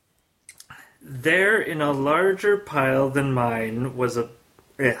 There, in a larger pile than mine, was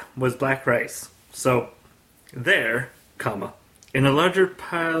black rice. So, there, comma, in a larger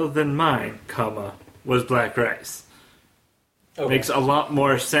pile than mine, comma, was black rice. Okay. Makes a lot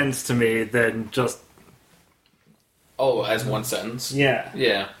more sense to me than just... Oh, as one sentence? Yeah.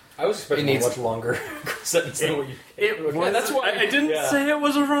 Yeah. I was expecting a much longer sentence than what you... That's why I didn't say it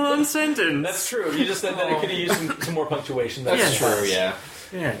was a wrong sentence. That's true. You just said that it could have used some more punctuation. That's true, yeah.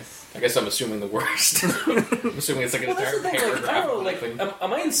 Yes. I guess I'm assuming the worst. I'm assuming it's an entire paragraph. I don't know,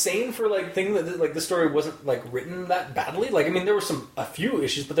 am I insane for thinking that the story wasn't written that badly? There were a few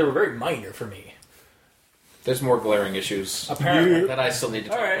issues, but they were very minor for me. There's more glaring issues Apparently that I still need to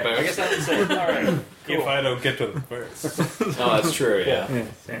talk about. I guess I'm insane. All right, cool. If I don't get to them first. Oh, that's true. Yeah.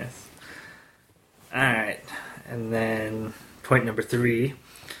 Yes. All right, and then point number 3.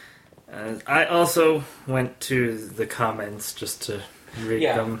 I also went to the comments just to read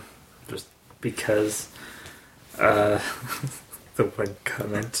them. Just because the one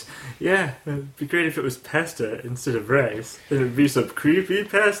comment, it'd be great if it was pasta instead of rice. It'd be some creepy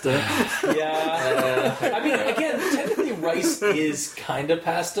pasta. Yeah. Again, technically rice is kind of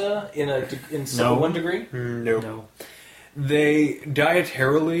pasta in one degree. No. They,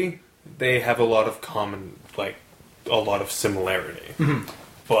 dietarily, they have a lot of common, a lot of similarity. Mm-hmm.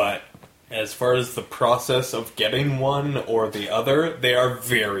 But as far as the process of getting one or the other, they are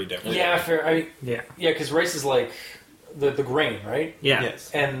very different. Yeah, fair. Yeah, because rice is the grain, right? Yeah.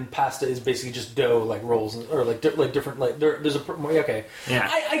 Yes. And pasta is basically just dough, like rolls, or like different, like there's a okay. Yeah.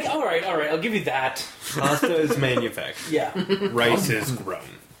 All right, I'll give you that. Pasta is manufactured. Yeah. Rice is grown.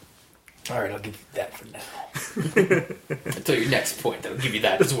 All right, I'll give you that for now. Until your next point, I'll give you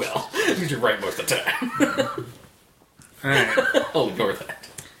that as well. Because you're right most of the time. Alright. I'll ignore that.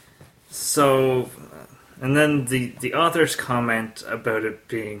 So, and then the author's comment about it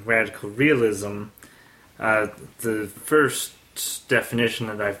being radical realism, the first definition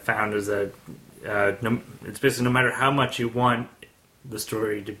that I found is that it's basically no matter how much you want the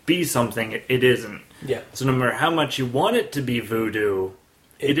story to be something, it isn't. Yeah. So no matter how much you want it to be voodoo,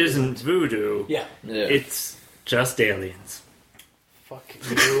 it isn't voodoo. Yeah. It's just aliens. Fuck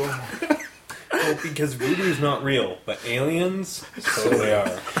you. Well, because voodoo is not real, but aliens, so they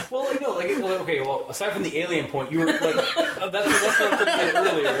are. Well, like no, like okay. Well, aside from the alien point, you were like that's what I was at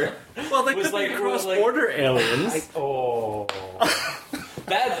earlier. Well, they Was could like- be was like- cross-border aliens. But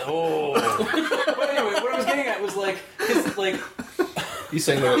anyway, what I was getting at was like, 'cause, like He's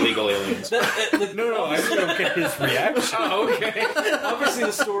saying they're illegal aliens. No, I don't get his reaction. Oh, okay. obviously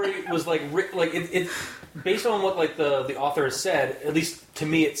the story was like it based on what like the author has said. At least to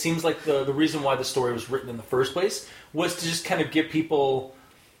me, it seems like the reason why the story was written in the first place was to just kind of give people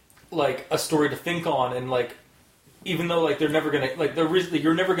like a story to think on, and like even though like they're never gonna like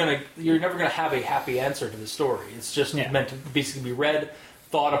you're never gonna have a happy answer to the story. It's just meant to basically be read,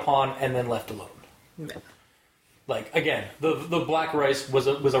 thought upon, and then left alone. Yeah. Like again, the black rice was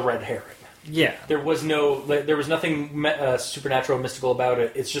a red herring. Yeah. There was nothing supernatural or mystical about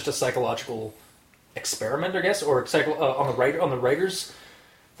it. It's just a psychological experiment, I guess, or on the writer's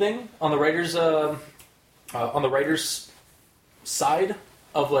thing, on the writer's side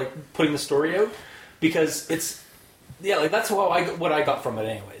of like putting the story out, because it's like that's what I got from it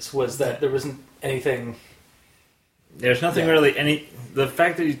anyways, was that there wasn't anything. There's nothing really the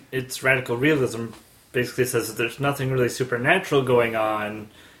fact that it's radical realism basically says that there's nothing really supernatural going on.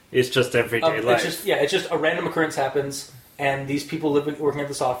 It's just everyday life. It's just a random occurrence happens, and these people working at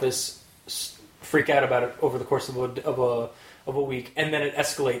this office freak out about it over the course of a week, and then it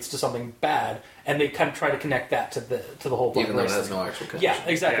escalates to something bad, and they kind of try to connect that to the whole black Even though it race has thing. no actual connection. Yeah,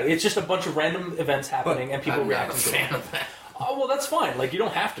 exactly. Yeah. It's just a bunch of random events happening, and people I'm not a reacting to fan it. of that. Oh well, that's fine. Like you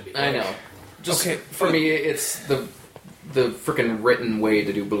don't have to be. I know. Just Okay, for me, it's the freaking written way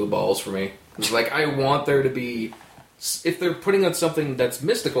to do blue balls for me. It's like I want there to be, if they're putting out something that's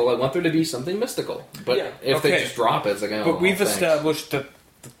mystical, I want there to be something mystical. But if they just drop it, it's like, oh, But we've thanks. established that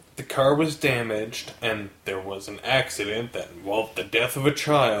the car was damaged, and there was an accident that involved the death of a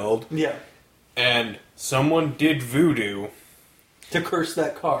child, Yeah. and someone did voodoo. To curse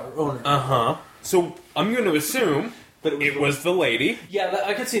that car owner. So I'm going to assume But it was the lady, Yeah,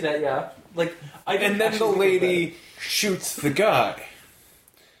 I could see that. Yeah. Like I didn't and then the actually think of lady shoots the guy.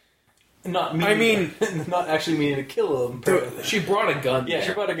 that. Not meaning, not actually meaning to kill him. apparently. She brought a gun. Yeah, there.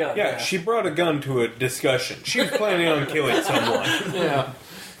 she brought a gun. Yeah, she brought a gun to a discussion. She was planning on killing someone. Yeah.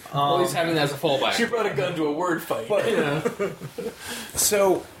 Well, he's having that as a fallback. She brought a gun to a word fight. But-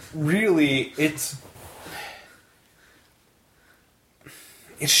 So, really, it's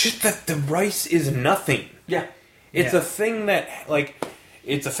just that the rice is nothing. yeah. It's a thing that,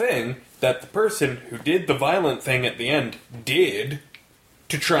 it's a thing that the person who did the violent thing at the end did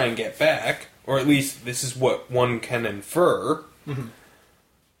to try and get back, or at least this is what one can infer. Mm-hmm.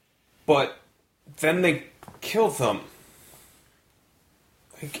 But then they kill them.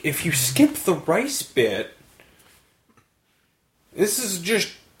 Like, if you skip the rice bit, this is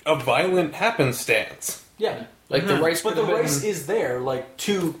just a violent happenstance. Yeah. Like the rice, But could the have been, rice is there, like,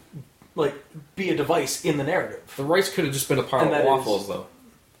 to, like, be a device in the narrative. the rice could have just been a pile And of that waffles, is- though.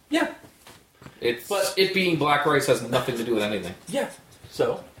 Yeah. But it being black rice has nothing to do with anything. Yeah.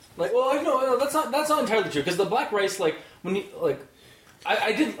 So, like, well, no, that's not entirely true, because the black rice, like, when you, like,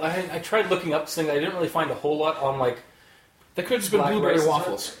 I tried looking up things, I didn't really find a whole lot on, like, They could have just been Black blueberry rice is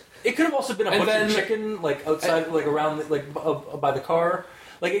waffles. it could have also been a And bunch of then- chicken, like, outside, like, around, like, by the car.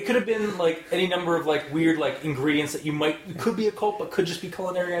 Like, it could have been, like, any number of, like, weird, like, ingredients that could be a cult, but could just be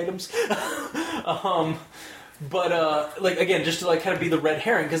culinary items. But, like, again, just to, like, kind of be the red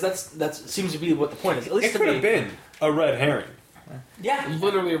herring, because that seems to be what the point is. At least It to could me. have been a red herring. Yeah.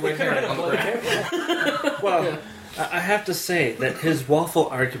 Literally a It red could have herring been on a the bloody ground. herring. Well, I have to say that his waffle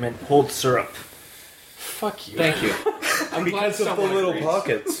argument holds syrup. Fuck you. Thank you. I'm glad Because of the someone little agrees.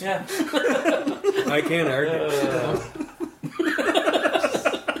 pockets. Yeah. I can't argue.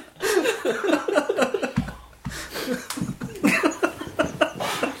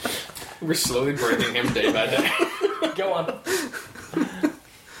 We're slowly breaking him day by day. Go on.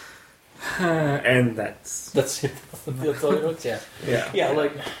 And that's That's it. That's all your notes? Yeah. Yeah. Yeah,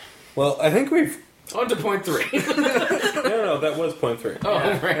 like, Well, I think we've. On to point 3. No, that was point 3.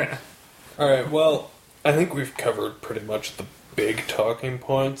 Oh, right. Alright, well, I think we've covered pretty much the big talking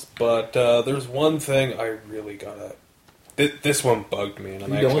points, but there's one thing I really gotta. This one bugged me, and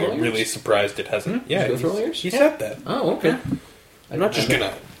I'm You going actually with really layers? surprised it hasn't. Yeah, You go through he layers? said that. Oh, okay. I'm not just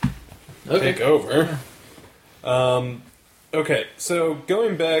gonna Okay. take over. Okay, so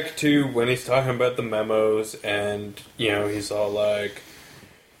going back to when he's talking about the memos, and, he's all like,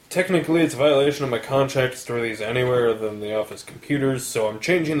 technically it's a violation of my contract to store these anywhere other than the office computers, so I'm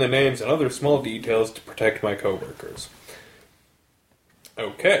changing the names and other small details to protect my coworkers.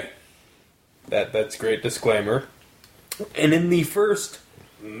 Okay. That's a great disclaimer. And in the first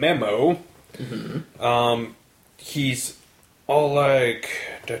memo, he's all like,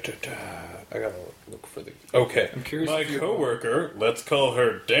 I gotta look for the. Okay, I'm curious my if you're- coworker, let's call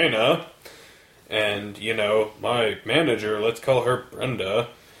her Dana, and my manager, let's call her Brenda.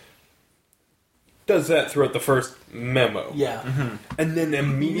 Does that throughout the first memo, yeah. and then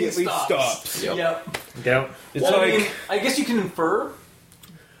immediately Stops. stops. Yep. Yep. Yep. It's Well, like, I mean, I guess you can infer.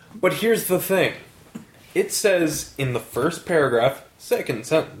 but here's the thing. It says in the first paragraph, second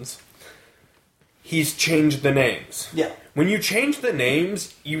sentence, he's changed the names. Yeah. When you change the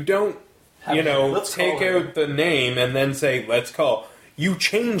names, you don't, Let's take call her. out the name and then say, let's call. You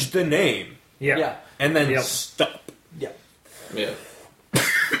change the name Yeah. Yeah. and then Yep. stop. Yeah. Yeah.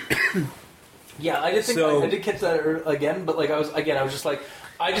 Yeah, I did think So- I did catch that again, but I was just like,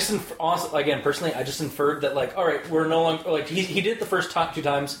 honestly, again, personally, I just inferred that all right, we're no longer he did it the first two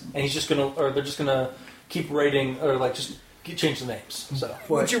times, and he's just gonna, or they're just gonna keep writing, or just change the names. So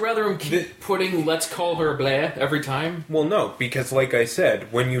Would you rather him keep putting "Let's call her Blair" every time? Well, no, because like I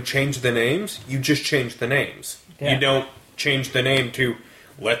said, when you change the names, you just change the names. Yeah. You don't change the name to,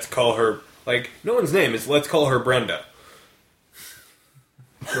 let's call her, no one's name is, let's call her Brenda.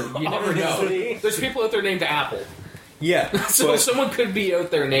 You never know. Obviously. There's people out there named Apple, Yeah, so but, someone could be out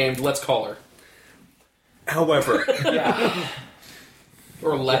there named "Let's call her" however, yeah,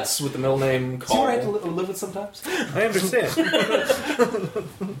 or "Let's" with the middle name see what I have call. to live with sometimes. I understand.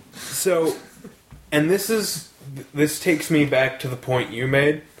 So, and this takes me back to the point you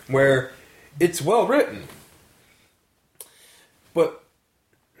made, where it's well written. But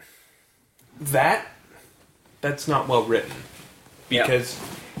that's not well written. Because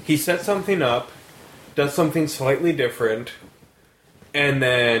he sets something up, does something slightly different, and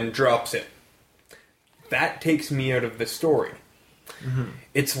then drops it. That takes me out of the story.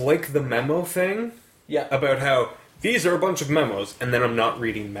 It's like the memo thing, Yeah, about how these are a bunch of memos, and then I'm not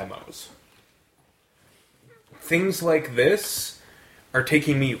reading memos. Things like this are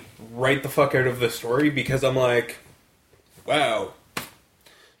taking me right the fuck out of the story, because I'm like, wow,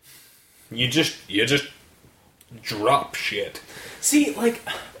 you just drop shit. see,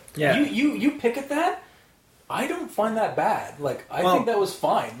 Yeah. you pick at that. I don't find that bad. I Well- think that was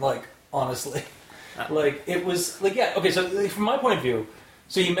fine. Honestly, it was yeah. Okay, so from my point of view,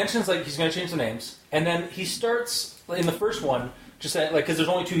 so he mentions he's going to change the names, and then he starts in the first one just that because there's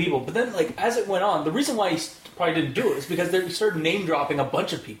only two people. But then as it went on, the reason why he probably didn't do it is because he started name dropping a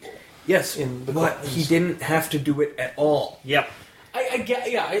bunch of people. Yes, In the but he didn't have to do it at all. Yep. I get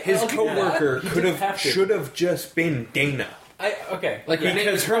His I'll give you that. coworker He could didn't have to. should have just been Dana. Okay. Like her name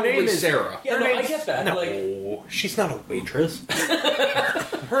Because is her probably name is- Sarah. Yeah, Her no, I name's- get that. No, she's not a waitress.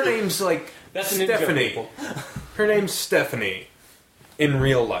 Her name's That's an in-joke, Stephanie. people. Her name's Stephanie in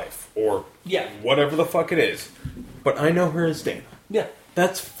real life, or Yeah. whatever the fuck it is. But I know her as Dana. Yeah.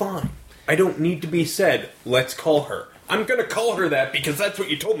 That's fine. I don't need to be said, let's call her. I'm gonna call her that because that's what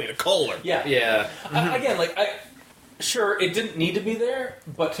you told me to call her. Yeah. Yeah. Again, sure, it didn't need to be there,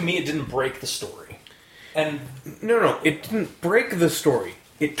 but to me, it didn't break the story. And No, it didn't break the story.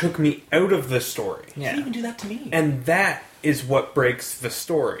 It took me out of the story. you didn't even do that to me. And that is what breaks the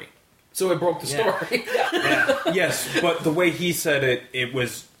story. So it broke the story. Yes, but the way he said it, it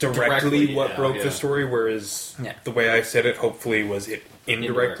was directly, Directly, what yeah, broke yeah. the story, whereas Yeah. the way I said it, hopefully, was it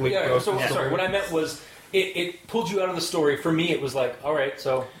indirectly Yeah, broke so the story. sorry. What I meant was it pulled you out of the story. For me, it was all right.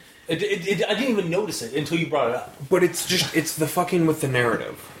 So I didn't even notice it until you brought it up. But it's the fucking with the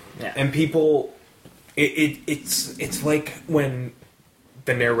narrative. Yeah. And people, it's like when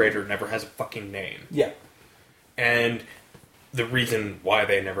the narrator never has a fucking name. Yeah. And the reason why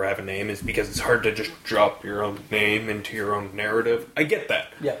they never have a name is because it's hard to just drop your own name into your own narrative. I get that.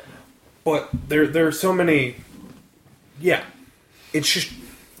 Yeah. But there are so many. Yeah. It's just.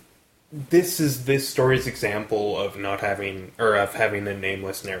 This is this story's example of not having, or of having a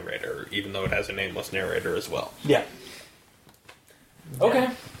nameless narrator, even though it has a nameless narrator as well. Yeah. Okay.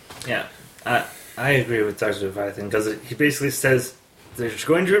 Yeah. I agree with Dr. Leviathan, because he basically says they're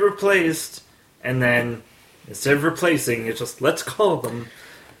going to be replaced, and then instead of replacing, it's just, let's call them.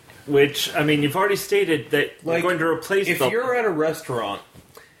 Which, I mean, you've already stated that you're going to replace them. If you're at a restaurant,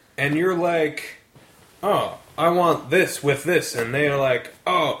 and you're like, oh, I want this with this, and they're like,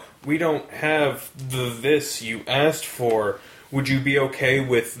 oh, we don't have this you asked for, would you be okay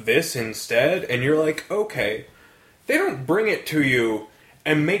with this instead? And you're like, okay. They don't bring it to you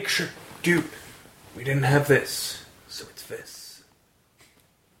and make sure, dude, we didn't have this, so it's this.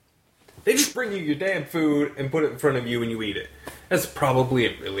 They just bring you your damn food and put it in front of you and you eat it. That's probably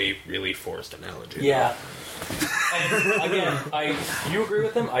a really, really forced analogy. Yeah. And again, you agree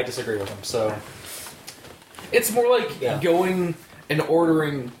with him, I disagree with him, so... It's more like going and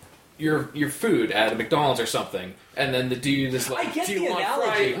ordering your food at a McDonald's or something, and then the dude is like, I get do you the want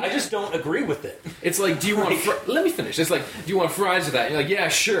analogy, fries? I just don't agree with it. It's like, do you want let me finish. It's like, do you want fries with that? And you're like, yeah,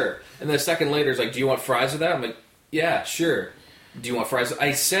 sure. And then a second later, it's like, do you want fries with that? I'm like, yeah, sure. Do you want fries?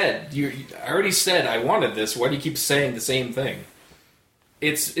 I already said I wanted this. Why do you keep saying the same thing?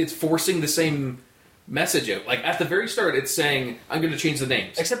 It's forcing the same message out. Like, at the very start, it's saying, I'm going to change the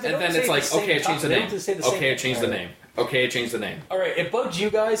names. Except they and don't then it's say like, the same okay, I changed the they name. don't say the same Okay, I changed the thing. name. Okay, I changed the name. Alright, it bugged you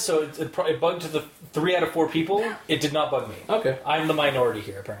guys, so it bugged the 3 out of 4 people. It did not bug me. Okay. I'm the minority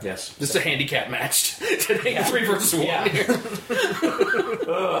here, apparently. Yes. This is a handicap match today. 3 versus 1 Yeah. here.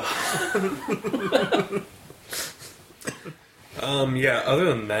 Yeah, other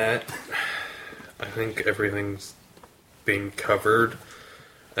than that, I think everything's being covered.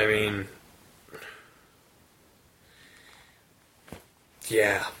 I mean,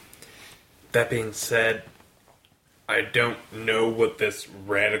 yeah. That being said, I don't know what this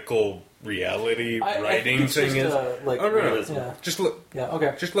radical reality writing it's thing just, is. like, Oh, no. yeah. Just look. Yeah,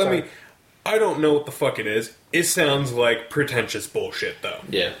 okay. Just let Sorry. me. I don't know what the fuck it is. It sounds like pretentious bullshit, though.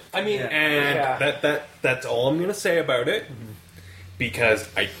 Yeah. I mean, And that's all I'm gonna say about it, because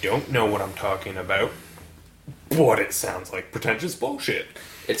I don't know what I'm talking about, but it sounds like pretentious bullshit.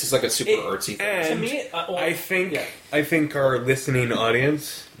 It's just like a super artsy thing. And to me, well, I think our listening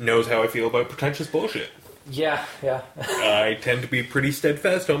audience knows how I feel about pretentious bullshit. yeah. I tend to be pretty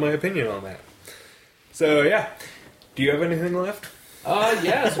steadfast on my opinion on that. So yeah, do you have anything left?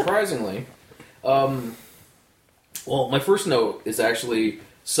 Yeah, surprisingly. Well, my first note is actually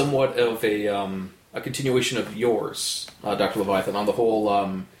somewhat of a continuation of yours, Dr. Leviathan, on the whole,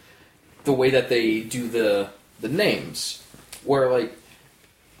 the way that they do the names. Where, like,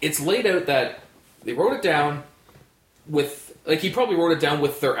 it's laid out that they wrote it down with, like, he probably wrote it down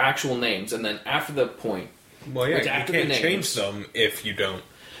with their actual names, and then after the point, Well, yeah, like, you after can't the change names. them if you don't.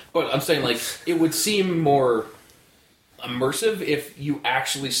 But I'm saying, like, it would seem more immersive if you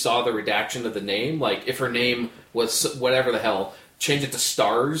actually saw the redaction of the name. Like, if her name was whatever the hell, change it to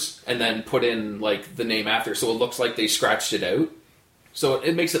Stars and then put in, like, the name after, so it looks like they scratched it out. So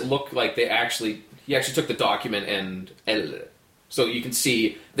it makes it look like he actually took the document and edited it. So you can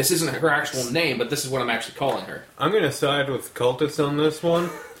see, this isn't her actual name, but this is what I'm actually calling her. I'm going to side with cultists on this one.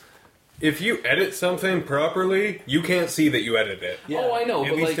 If you edit something properly, you can't see that you edited it. Yeah. Oh, I know, At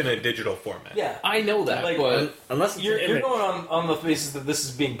but, least like, in a digital format. Yeah. I know that, Like, but... Unless it's You're an image. going on the basis that this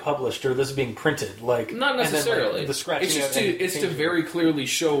is being published or this is being printed, like Not and then, necessarily. like, the scratching. It's just out and it's to changing. very clearly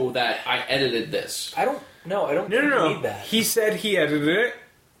show that I edited this. I don't think you No. need that. He said he edited it.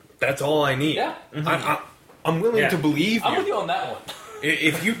 That's all I need. Yeah. I'm willing Yeah. to believe I'm with you. you on that one.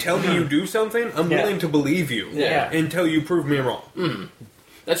 If you tell me you do something, I'm Yeah. willing to believe you. Yeah. Until you prove me wrong.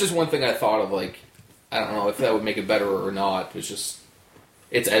 That's just one thing I thought of. Like, I don't know if that would make it better or not. It's just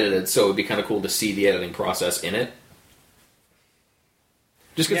it's edited, so it'd be kind of cool to see the editing process in it.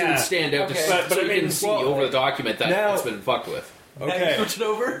 Just because it Yeah. would stand out, Okay. just But so I you mean, can see well, over the document that now- it's been fucked with. Now you Okay. switch it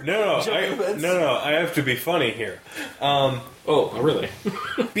over. No, Jump the fence. I have to be funny here. Oh, really?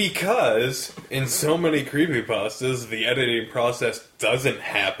 Because in so many creepypastas, the editing process doesn't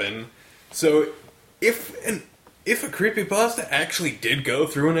happen. So if a creepypasta actually did go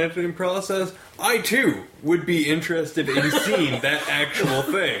through an editing process, I too would be interested in seeing that actual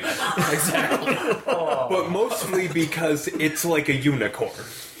thing. Exactly. But mostly because it's like a unicorn.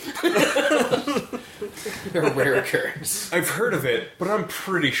 They're a rare occurrence. I've heard of it, but I'm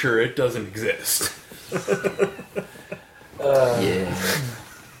pretty sure it doesn't exist. Yeah.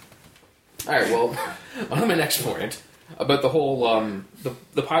 All right. Well, on to my next point about the whole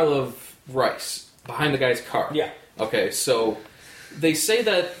the pile of rice behind the guy's car. Yeah. Okay. So they say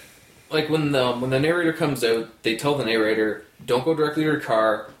that, like, when the narrator comes out, they tell the narrator, don't go directly to your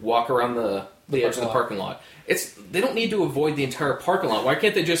car, walk around the the edge of the parking lot. They don't need to avoid the entire parking lot. Why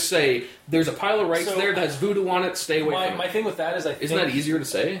can't they just say, there's a pile of rice there that has voodoo on it, stay away from it? My thing with that is Isn't that easier to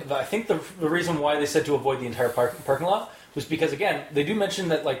say? I think the reason why they said to avoid the entire parking lot was because, again, they do mention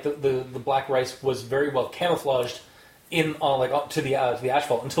that like the black rice was very well camouflaged to the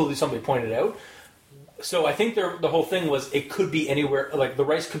asphalt until somebody pointed it out. So I think the whole thing was it could be anywhere, like the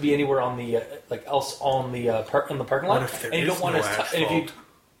rice could be anywhere on the else on the in the parking lot, What if there and you is don't want no to. asphalt?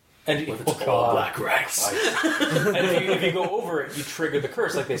 And It's all black rice. and if you go over it, you trigger the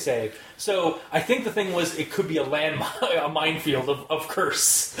curse, like they say. So I think the thing was it could be a minefield of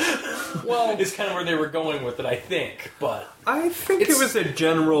curse. Well, is kind of where they were going with it, I think. But I think it was a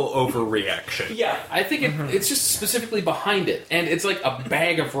general overreaction. yeah, I think it's just specifically behind it, and it's like a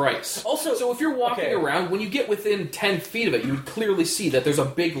bag of rice. Also, so if you're walking okay. around, when you get within 10 feet of it, you would clearly see that there's a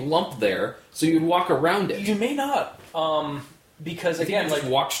big lump there, so you'd walk around it. you may not. Because again, just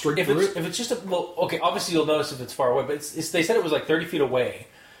like walk straight if through it's, if it's just okay, obviously you'll notice if it's far away, but they said it was like 30 feet away.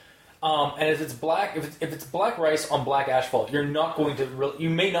 And if it's black, if it's black rice on black asphalt, you're not going to. You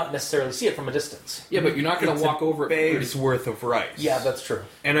may not necessarily see it from a distance. Yeah, but you're not going to walk over it. Bag's worth of rice. Yeah, that's true.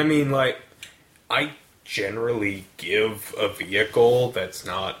 And I mean, like, I generally give a vehicle that's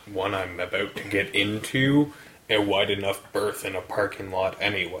not one I'm about to get into a wide enough berth in a parking lot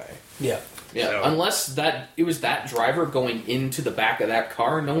anyway. Yeah. Yeah, So- unless it was that driver going into the back of that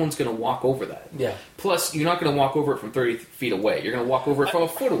car, no one's going to walk over that. Yeah. Plus, you're not going to walk over it from 30 feet away. You're going to walk over it from a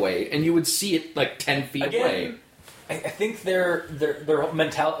foot away, and you would see it like 10 feet away. Again, I think their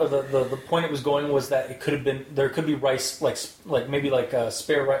mentality, the point it was going was that it could have been there could be rice like maybe like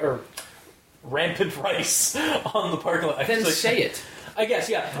spare rice or rampant rice on the parking lot. Then say it. I guess,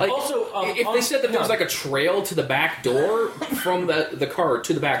 yeah. Like, Also, if they said that there was like a trail to the back door from the car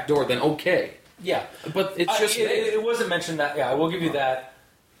to the back door, then okay. yeah, But it's just it wasn't mentioned that. Yeah, I will give you that.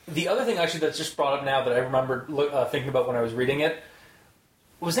 The other thing actually that's just brought up now that I remembered thinking about when I was reading it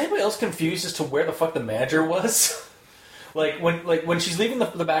was anybody else confused as to where the fuck the manager was? like when she's leaving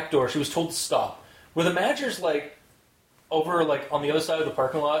the back door, she was told to stop. Were the managers like over like on the other side of the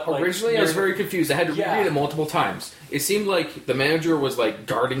parking lot? Like, Originally, I was very confused. I had to Yeah. reread it multiple times. It seemed like the manager was like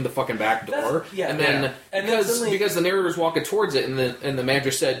guarding the fucking back door, and then suddenly- because the narrator's walking towards it, and the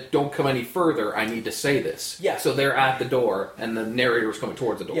manager said, "Don't come any further. I need to say this." Yeah. So they're at the door, and the narrator was coming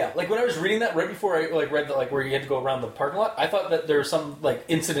towards the door. Yeah, like when I was reading that right before I like read that where you had to go around the parking lot, I thought that there was some like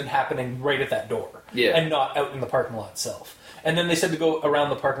incident happening right at that door, Yeah. and not out in the parking lot itself. And then they said to go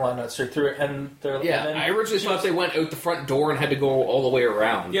around the parking lot, not straight through it. And they're Yeah, and then I originally thought they went out the front door and had to go all the way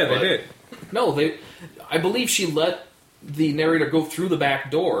around. Yeah, they but did. No, I believe she let the narrator go through the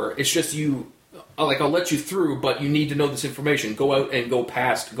back door. It's just I'll let you through, but you need to know this information. Go out and go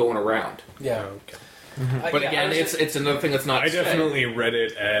past going around. yeah. Okay. But Yeah, again, I was- it's another thing that's not I said. definitely read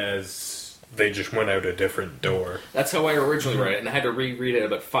it as they just went out a different door. That's how I originally read it, and I had to reread it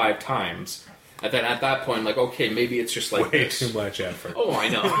about 5 times. And then at that point, I'm like, okay, maybe it's just like Way this. too much effort. Oh, I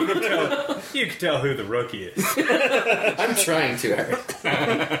know. You can tell who the rookie is. I'm trying to, Eric.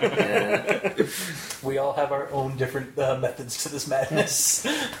 Yeah. We all have our own different methods to this madness.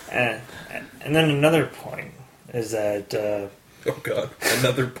 And then another point is that, Oh god,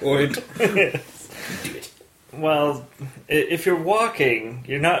 another point. Do it. well, if you're walking,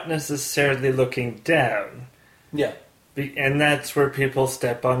 you're not necessarily looking down. Yeah. And that's where people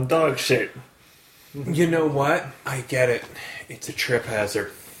step on dog shit. You know what? I get it. It's a trip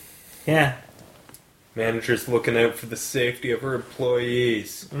hazard. Yeah. Manager's looking out for the safety of her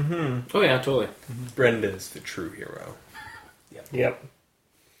employees. Oh, yeah, totally. Brenda's the true hero. Yep.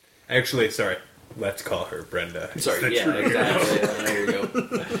 Actually, sorry. Let's call her Brenda. It's the Sorry, yeah, true hero. exactly. Yeah, there you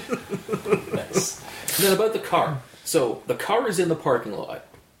go. Nice. And then about the car. So, the car is in the parking lot.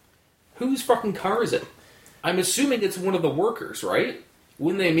 Whose fucking car is it? I'm assuming it's one of the workers, right?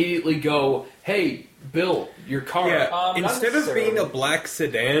 Wouldn't they immediately go, hey, Bill, your car? Yeah, Not instead of being a necessarily. black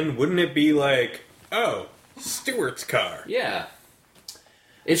sedan, wouldn't it be like, oh, Stewart's car? Yeah.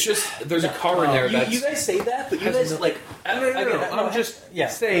 It's just, there's a car in there that's... You guys say that, but you has guys no- like I'm just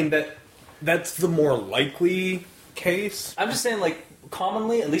saying that that's the more likely case. I'm just saying, like,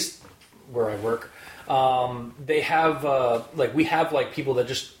 commonly, at least where I work, they have we have like people that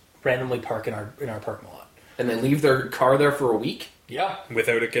just randomly park in our parking lot. And they leave their car there for a week? Yeah,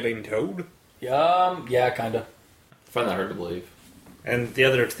 Without it getting towed? yeah, kind of. I find that hard to believe. And the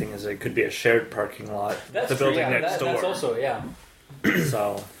other thing is it could be a shared parking lot. That's the true, building yeah, next door. That's also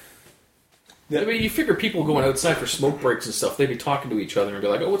So, I mean, you figure people going outside for smoke breaks and stuff, they'd be talking to each other and be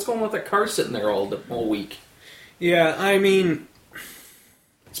like, oh, what's going on with that car sitting there all week? Yeah, I mean,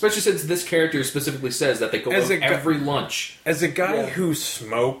 Especially since this character specifically says that they go As out a gu- every lunch. As a guy Yeah. who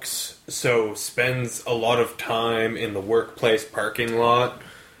smokes, so spends a lot of time in the workplace parking lot,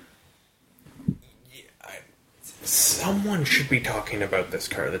 someone should be talking about this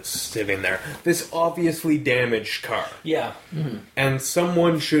car that's sitting there. This obviously damaged car. Yeah. And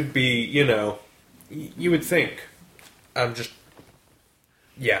someone should be, you would think. I'm just...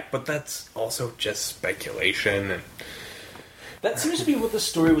 Yeah, but that's also just speculation. And That seems to be what the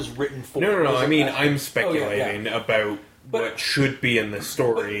story was written for. No, Was I it mean, that- I'm speculating about But- what should be in the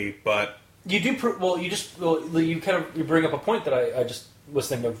story, but... You do you bring up a point that I just was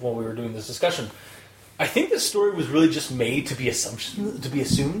thinking of when we were doing this discussion. I think this story was really just made to be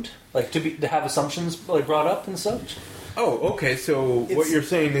assumed, like to have assumptions like brought up and such. Oh, okay, so what It's- you're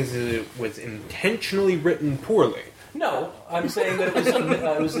saying is it was intentionally written poorly. No, I'm saying that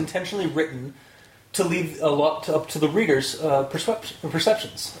it was intentionally written to leave a lot up to the reader's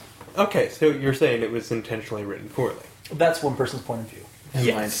perceptions. Okay, so you're saying it was intentionally written poorly. That's one person's point of view.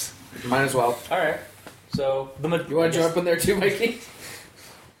 Yes. Might as well. All right. So You want to jump in there too, Mikey?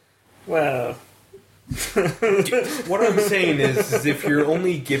 Well, What I'm saying is if you're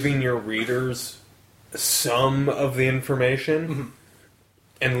only giving your readers some of the information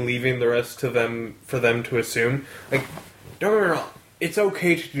and leaving the rest to them for them to assume, like, don't get me wrong, it's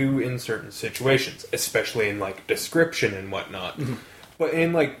okay to do in certain situations, especially in like description and whatnot. But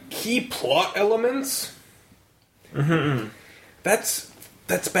in like key plot elements, that's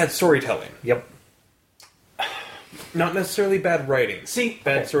bad storytelling. Yep. Not necessarily bad writing. See,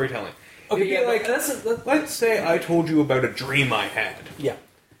 bad okay. storytelling. Okay, It'd be yeah, like, let's say I told you about a dream I had, yeah.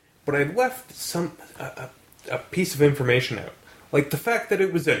 but I left a piece of information out, like the fact that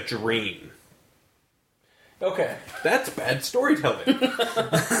it was a dream. Okay, That's bad storytelling.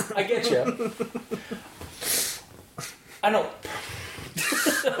 I get you. I don't.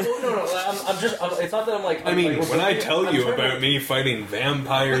 no. It's not that I'm like. I mean, like, when I tell I'm you trying to- about me fighting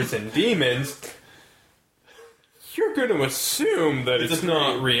vampires and demons, you're going to assume that it's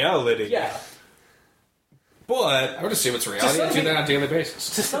not reality. Yeah. But I would assume it's reality. I do that on a daily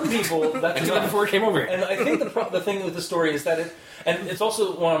basis. To some people, I that's did that enough. before I came over here. And I think the thing with the story is that and it's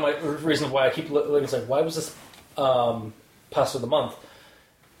also one of my reasons why I keep looking like, why was this Past of the Month?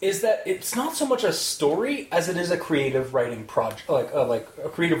 Is that it's not so much a story as it is a creative writing project, like a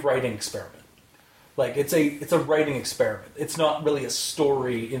creative writing experiment. Like it's a writing experiment. It's not really a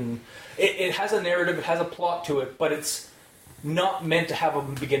story. It has a narrative, it has a plot to it, but it's not meant to have a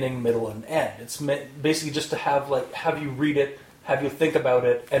beginning, middle, and end. It's meant basically just to have you read it, have you think about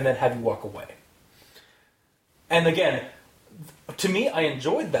it, and then have you walk away. And again, to me, I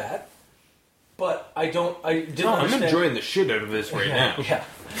enjoyed that, but I didn't I'm understand. enjoying the shit out of this right now. Yeah,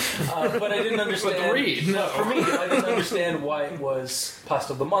 but I didn't understand. But the read, no. For me, I didn't understand why it was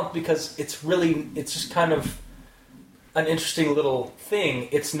Past of the Month because it's just kind of an interesting little thing.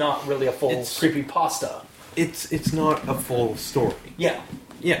 It's not really a full creepypasta. It's not a full story. Yeah,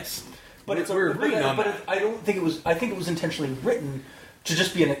 Yes. but it's We're agreeing on that. I don't think it was. I think it was intentionally written to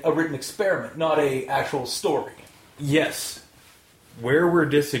just be a written experiment, not a actual story. Yes. Where we're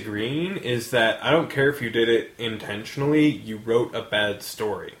disagreeing is that I don't care if you did it intentionally, you wrote a bad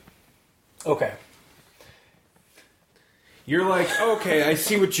story. Okay. You're like, okay, I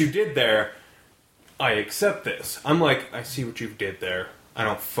see what you did there. I accept this. I'm like, I see what you did there. I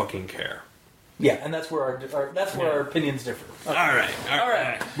don't fucking care. Yeah, and that's where our opinions differ. All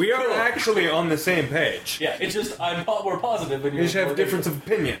right. We are Cool. actually on the same page. Yeah, it's just we're positive and We just have difference of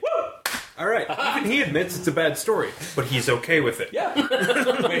opinion. All right. Even he admits it's a bad story, but he's okay with it. Yeah.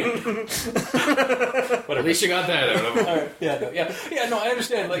 Wait. At least you got that out of him. All right. Yeah. No, I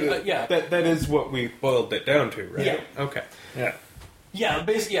understand. Like, yeah. That is what we boiled it down to, right? Yeah. Okay. yeah. Yeah.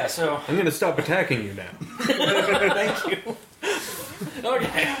 Basically, yeah. So, I'm going to stop attacking you now. thank you.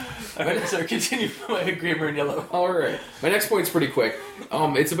 Okay. All right. So, continue. My Grammar in Yellow. All right. My next point's pretty quick.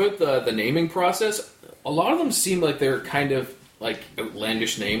 It's about the naming process. A lot of them seem like they're kind of like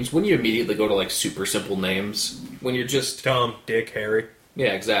outlandish names. When you immediately go to like super simple names, when you're just Tom, Dick, Harry. yeah,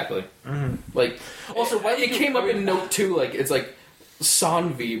 exactly. Like Also, why it did came you- up in note 2. Like it's like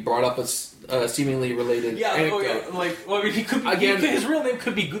Sanvi brought up a seemingly related Yeah. anecdote. Oh, yeah. Like, well, I mean, he could be. Again- His real name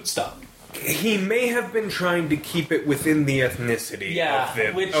could be Gustav. He may have been trying to keep it within the ethnicity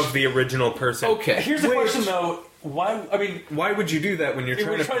of the original person. Okay. Here's the Which- question, though. Why? I mean, Why would you do that when you're We're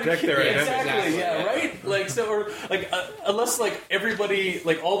trying to protect their yeah, identity? exactly, yeah, Yeah. right. Like so, or like unless like everybody,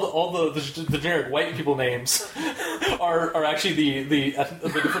 like all the generic white people names are actually the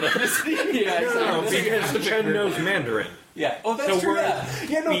different ethnicity. Yeah, No, exactly. because Chen knows Mandarin. Yeah. Oh, that's So true. we're- Yeah.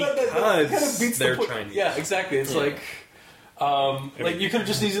 Yeah. No, that kind of because beats they're the point. Chinese. Yeah, exactly. It's like. Like you could have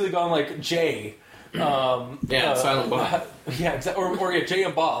just easily gone like Jay. Silent Bob. Yeah, exactly. Or yeah, Jay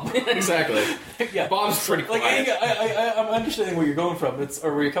and Bob. Exactly. Yeah, Bob's pretty like quiet. I'm understanding where you're going from.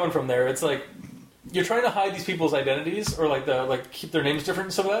 Or where you're coming from. There, it's like you're trying to hide these people's identities, or keep their names different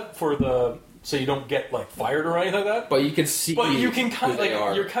and some of that so you don't get like fired or anything like that. But you can see. But you can kind of who they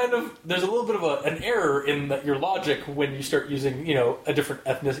are. you're kind of there's a little bit of an error in your logic when you start using a different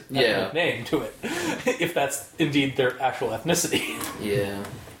ethnic name to it, if that's indeed their actual ethnicity. Yeah.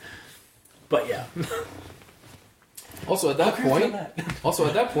 But yeah. Also at that point,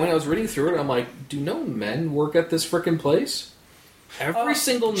 I was reading through it. And I'm like, do no men work at this frickin' place? Every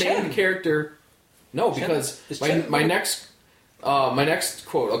single named Chen. character. No, because my next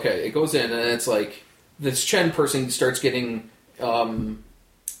quote. Okay, it goes in and it's like this Chen person starts getting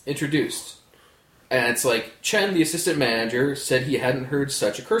introduced, and it's like Chen, the assistant manager, said he hadn't heard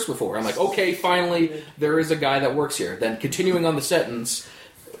such a curse before. I'm like, okay, finally there is a guy that works here. Then continuing on the sentence,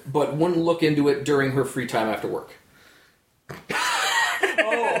 but wouldn't look into it during her free time after work.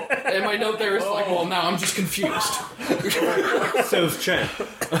 And my note there is like, well, now I'm just confused. So's Chen.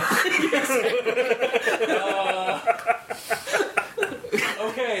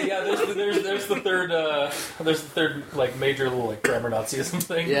 Okay, yeah. There's the third like major little like grammar Nazism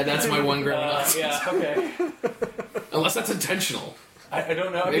thing. Yeah, that's my one grammar Nazi. Yeah. Okay. Unless that's intentional. I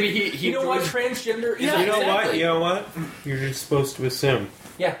don't know. Maybe I mean, he you know what enjoys- transgender is. Yeah, You know exactly. what? You know what? You're just supposed to assume.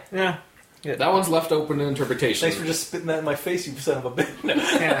 Yeah. Yeah. That one's left open to interpretation. Thanks for just spitting that in my face, you son of a bitch. No.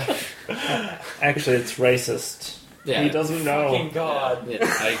 Yeah. Actually, it's racist. Yeah. He doesn't know. Fucking God. Yeah,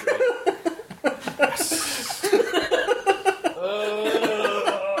 I agree.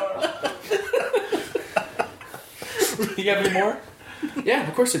 You got any more? Yeah,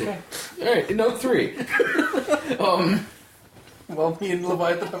 of course I do. All right, note 3. Well, me and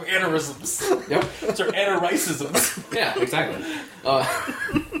Leviathan have aneurysms. Yep. Or aneurysms. Yeah, exactly.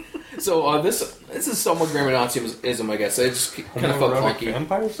 So this is somewhat grammar Nazism, I guess. I just kind of felt Homoerotic clunky.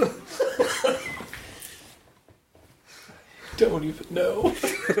 vampires? Don't even know.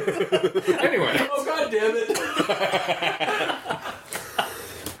 Anyway, Oh, God damn it.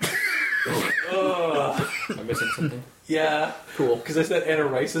 am I missing something? Yeah. Cool. Because I said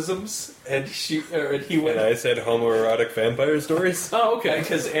aneurysms, and he went... And I said homoerotic vampire stories? Oh, okay.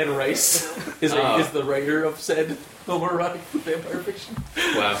 Because Anne Rice is the writer of said homoerotic vampire fiction.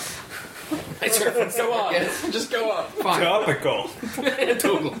 Wow. Nice reference. Go on. Yes. Just go on. Fine. Topical.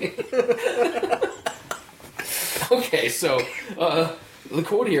 Totally. Okay, so the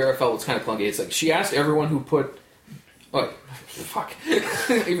quote here I felt was kind of clunky. It's like, she asked everyone who put... Oh, fuck.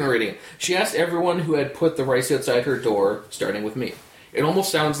 Even reading it. She asked everyone who had put the rice outside her door, starting with me. It almost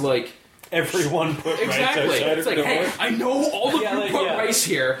sounds like... Everyone put Exactly. rice outside It's her like, door. hey, I know all of Yeah, you like, put yeah. rice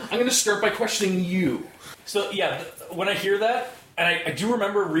here. I'm going to start by questioning you. So, yeah, when I hear that, and I do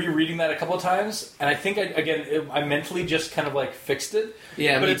remember rereading that a couple of times, and I think, I mentally just kind of, like, fixed it.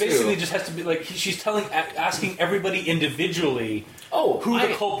 Yeah, but me it basically too. just has to be, like, she's asking everybody individually who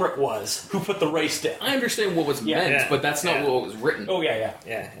the culprit was, who put the rice down. I understand what was meant, Yeah. but that's not Yeah. what was written. Oh, yeah.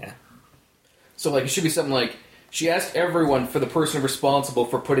 Yeah. So, like, it should be something like, she asked everyone for the person responsible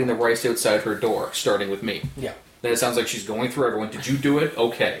for putting the rice outside her door, starting with me. Yeah. Then it sounds like she's going through everyone. Did you do it?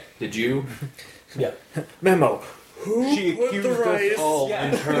 Okay. Did you? Yeah. Memo. Who She put accused the rice? us all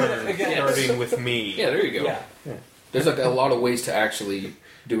Yeah. in turn, Again. starting with me. Yeah, there you go. Yeah. There's like a lot of ways to actually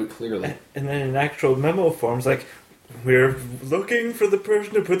do it clearly. And then in actual memo forms, like, we're looking for the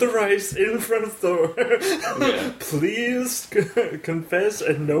person to put the rice in front of the door. Yeah. Please confess,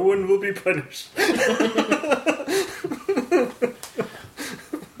 and no one will be punished.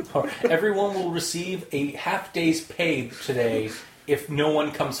 Everyone will receive a half day's pay today if no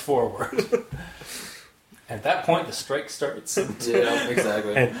one comes forward. At that point, the strike starts. Yeah,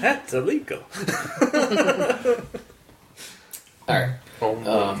 exactly. And that's illegal. All right.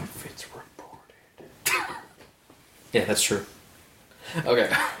 Only if it's reported. Yeah, that's true. Okay.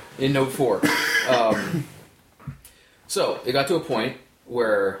 In note 4. So, it got to a point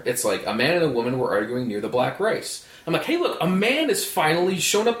where it's like a man and a woman were arguing near the black rice. I'm like, hey, look, a man has finally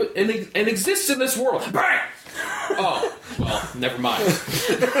shown up and exists in this world. Bang! Oh, well, never mind.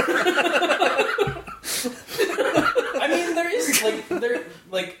 I mean, there is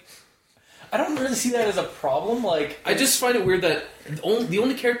I don't really see that as a problem. Like, I just find it weird that the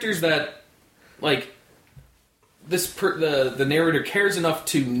only characters that, like, the narrator cares enough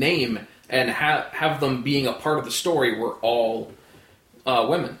to name and have them being a part of the story were all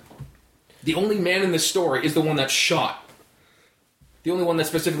women. The only man in this story is the one that's shot. The only one that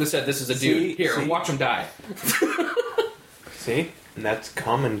specifically said, this is a dude. Here, watch him die. See? And that's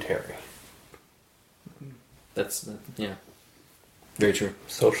commentary. That's, yeah. Very true.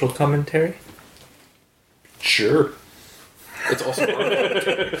 Social commentary? Sure. It's also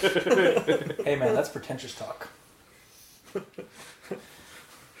Hey man, that's pretentious talk.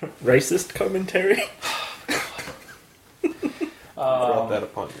 Racist commentary? Brought that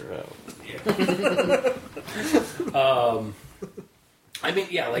upon your head. I mean,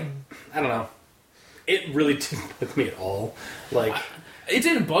 yeah, like, I don't know. It really didn't bug me at all. Like, it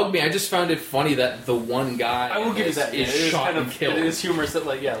didn't bug me. I just found it funny that the one guy I will give you that. is It is shot kind and of killed. It is humorous that,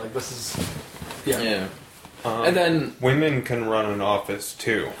 like, yeah, like this is, Yeah. And then, Women can run an office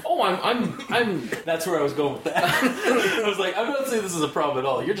too. oh, I'm That's where I was going with that. I was like, I'm not saying this is a problem at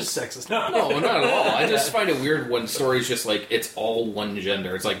all. You're just sexist. no, not at all. I just find it weird when stories just like it's all one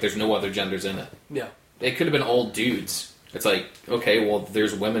gender. It's like there's no other genders in it. Yeah. It could have been all dudes. It's like, okay, well,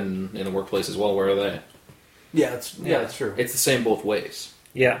 there's women in the workplace as well. Where are they? Yeah, that's true. It's the same both ways.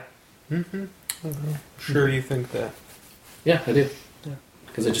 Yeah. Sure, you think that? Yeah, I do.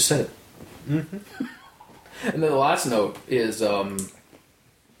 Because I just said it. Mm-hmm. And then the last note is a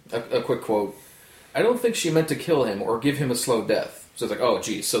quick quote. I don't think she meant to kill him or give him a slow death. So it's like, oh,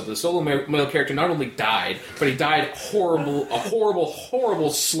 geez. So the solo male character not only died, but he died a horrible,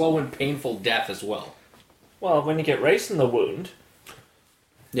 slow and painful death as well. Well, when you get rice in the wound,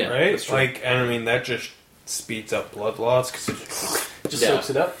 Yeah, Right? that's true. Like, and I mean, that just speeds up blood loss because Just Yeah. soaks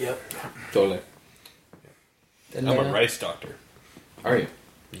it up. Yep. Totally. And I'm a rice doctor. Are you?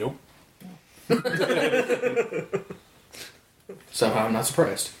 Nope. Somehow I'm not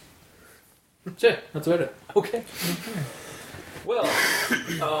surprised. So, yeah, that's about it. Okay. Well,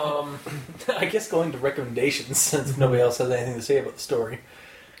 I guess going to recommendations since nobody else has anything to say about the story.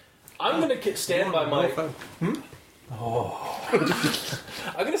 I'm going to stand by my. I'm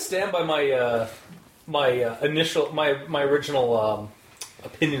going to stand by my my original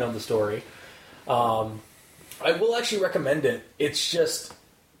opinion on the story. I will actually recommend it. It's just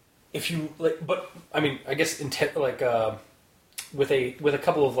if you like, but I mean, I guess with a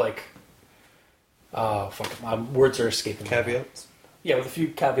couple of like, my words are escaping me. Caveats? Yeah, with a few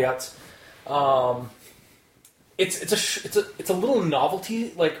caveats. It's a little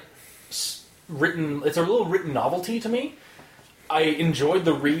novelty, like written. It's a little written novelty to me. I enjoyed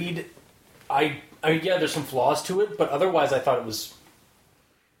the read. I yeah, there's some flaws to it, but otherwise, I thought it was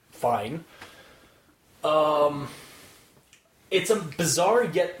fine. It's a bizarre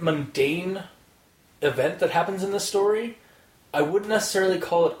yet mundane event that happens in this story. I wouldn't necessarily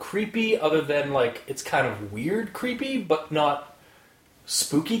call it creepy, other than like it's kind of weird creepy, but not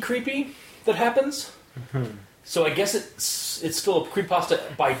spooky creepy that happens. Mm-hmm. So I guess it's still a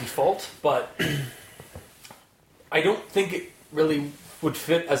creepypasta by default, but I don't think it really would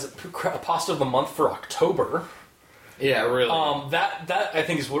fit as a pasta of the month for October. Yeah, really. That I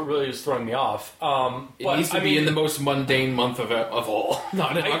think is what really is throwing me off. It needs to be in the most mundane month of all,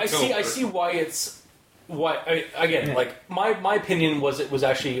 not in October. I see why it's like my opinion was it was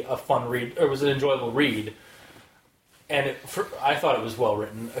actually a fun read, or it was an enjoyable read, and I thought it was well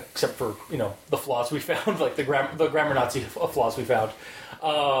written, except for the flaws we found, like the grammar Nazi flaws we found.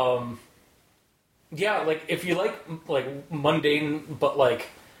 Yeah, like if you like mundane, but like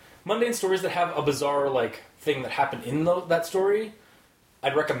mundane stories that have a bizarre like thing that happened in that story,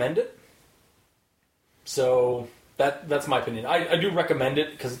 I'd recommend it. So that's my opinion. I do recommend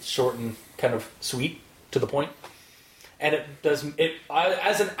it because it's short and kind of sweet to the point, and it does it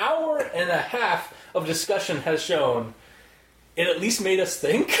as an hour and a half of discussion has shown. It at least made us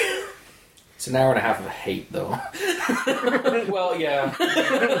think. It's an hour and a half of hate, though. Well, yeah,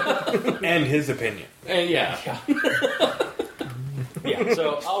 And his opinion. And yeah. yeah.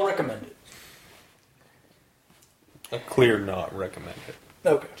 So I'll recommend it. A clear not recommended.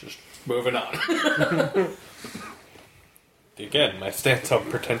 Okay. Just Moving on. again, my stance on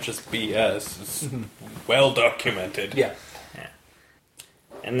pretentious BS is well documented. Yeah.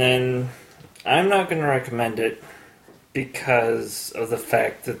 and then I'm not going to recommend it because of the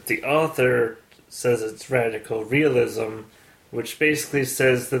fact that the author says it's radical realism, which basically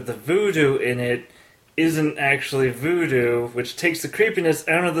says that the voodoo in it isn't actually voodoo, which takes the creepiness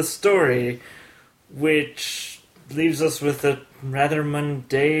out of the story, which leaves us with a rather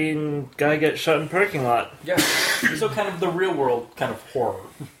mundane guy gets shot in parking lot. Yeah. So kind of the real world kind of horror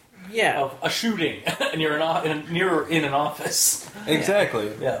Yeah. of a shooting, and you're in an office. Exactly.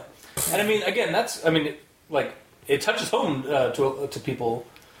 Yeah. And I mean, again, it touches home to people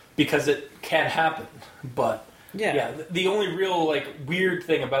because it can happen. But Yeah. the only real like weird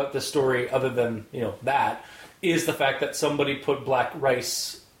thing about this story, other than that, is the fact that somebody put black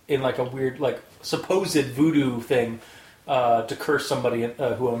rice in like a weird like supposed voodoo thing to curse somebody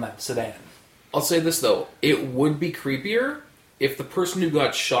who owned that sedan. I'll say this, though. It would be creepier if the person who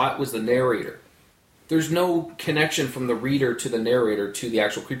got shot was the narrator, there's no connection from the reader to the narrator to the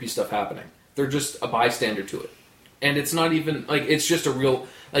actual creepy stuff happening. They're just a bystander to it. And it's not even, like, it's just a real,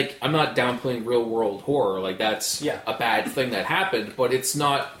 like, I'm not downplaying real-world horror. Like, that's a bad thing that happened, but it's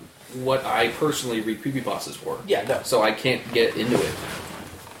not what I personally read creepypastas for. Yeah, no. So I can't get into it.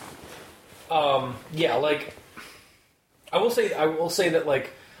 Yeah, like, I will say that,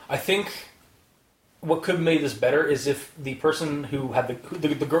 like, I think what could have made this better is if the person who had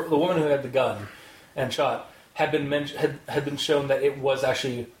the woman who had the gun and shot had been shown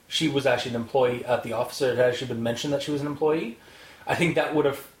that she was actually an employee at the office. It had actually been mentioned that she was an employee. I think that would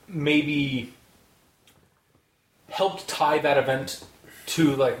have maybe helped tie that event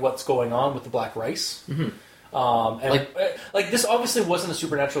to like what's going on with the black rice. Mm-hmm. And like this obviously wasn't a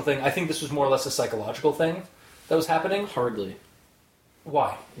supernatural thing. I think this was more or less a psychological thing that was happening. Hardly.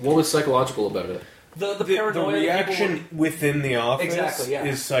 Why? What was psychological about it? The paranoia. The reaction within the office Exactly, yeah.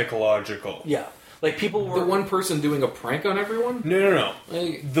 is psychological. Yeah. Like, people were... The one person doing a prank on everyone? No.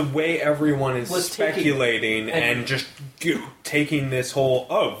 Like, The way everyone is Was speculating and just taking this whole,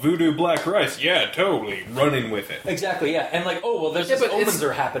 voodoo black rice, yeah, totally, running with it. Exactly, yeah. And like, oh, well, there's but omens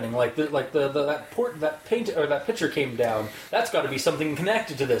are happening. Like, that picture came down. That's got to be something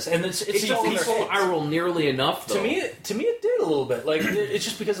connected to this. And it's it just doesn't in their heads. spiral nearly enough, though. To me, it did a little bit. Like, it's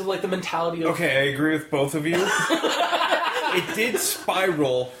just because of, like, the mentality of... Okay, I agree with both of you. It did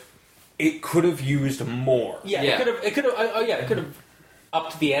spiral. It could have used more. Yeah, Yeah. it could have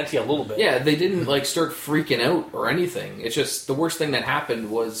upped the ante a little bit. Yeah, they didn't, like, start freaking out or anything. It's just, the worst thing that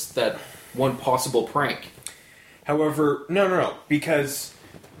happened was that one possible prank. However, no, because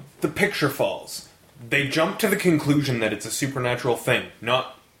the picture falls. They jump to the conclusion that it's a supernatural thing,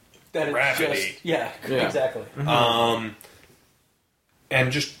 not That it's gravity. just... Yeah, Yeah. exactly.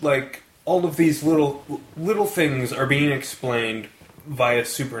 And just like all of these little things are being explained via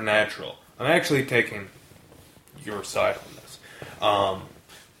supernatural. I'm actually taking your side on this.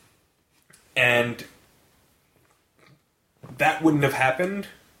 And that wouldn't have happened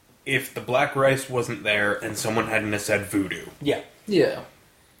if the black rice wasn't there and someone hadn't have said voodoo. Yeah. Yeah.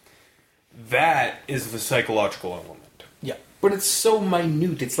 That is the psychological element. Yeah. But it's so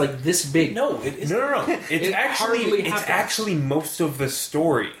minute. It's like this big. No, it is... No. It hardly happens. actually most of the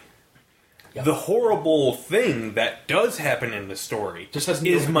story. Yep. The horrible thing that does happen in the story Just has no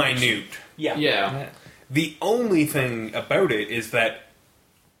is connection. minute. Yeah. Yeah. The only thing about it is that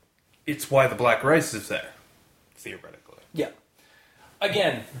it's why the black rice is there, theoretically. Yeah.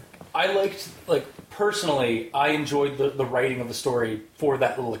 Again, personally, I enjoyed the writing of the story for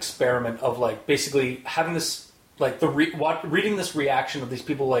that little experiment of, like, basically having this, like, reading this reaction of these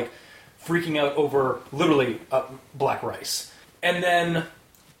people, like, freaking out over, literally, black rice. And then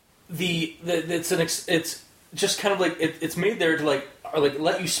it's just kind of like, it's made there to, like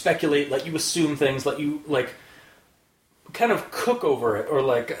let you speculate, let you assume things, let you, like, kind of cook over it, or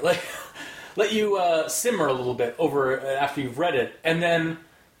like let you simmer a little bit over it after you've read it, and then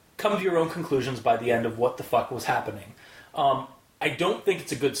come to your own conclusions by the end of what the fuck was happening. I don't think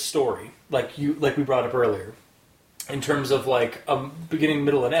it's a good story, like we brought up earlier, in terms of, like, beginning,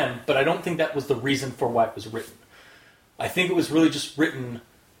 middle, and end. But I don't think that was the reason for why it was written. I think it was really just written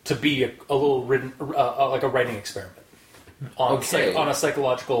to be a little written, like a writing experiment on a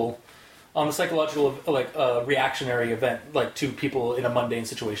psychological like reactionary event, like, to people in a mundane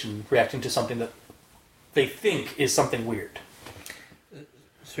situation reacting to something that they think is something weird.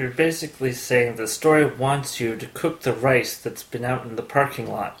 So you're basically saying the story wants you to cook the rice that's been out in the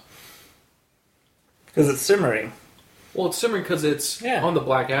parking lot. Because it's simmering. Well, it's simmering because it's on the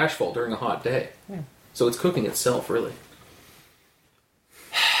black asphalt during a hot day. Yeah. So it's cooking itself, really.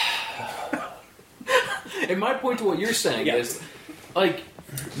 And my point to what you're saying is, like,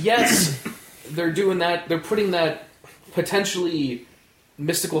 yes, they're doing that, they're putting that potentially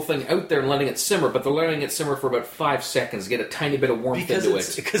mystical thing out there and letting it simmer, but they're letting it simmer for about 5 seconds to get a tiny bit of warmth into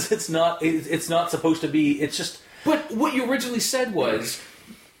it. Because it's not supposed to be, it's just... But what you originally said was,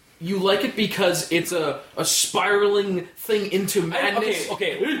 you like it because it's a spiraling thing into madness.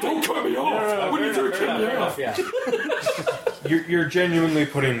 Okay. Hey, don't cut me off! What are you doing? Cut me off! Yeah. You're genuinely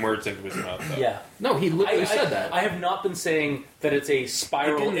putting words into his mouth, though. Yeah. No, he literally said that. I have not been saying that it's a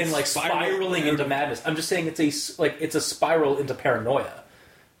spiral in, like, spiraling into madness. I'm just saying it's a spiral into paranoia.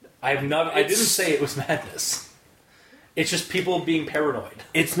 I didn't say it was madness. It's just people being paranoid.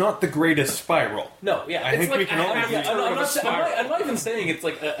 It's not the greatest spiral. No, yeah. I think we can all agree. I'm not even saying it's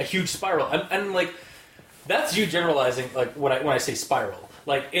like a huge spiral. I'm like, that's you generalizing, like, when I say spiral.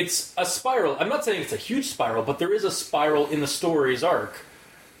 Like, it's a spiral. I'm not saying it's a huge spiral, but there is a spiral in the story's arc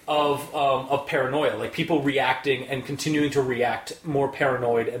of paranoia, like people reacting and continuing to react more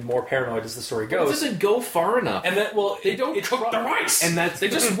paranoid and more paranoid as the story It goes. doesn't go far enough. And then, well, they don't cook the rice, and they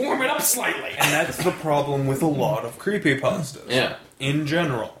just warm it up slightly. And that's the problem with a lot of creepypastas. Yeah. In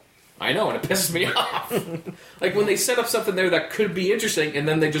general. I know, and it pisses me off. Like when they set up something there that could be interesting, and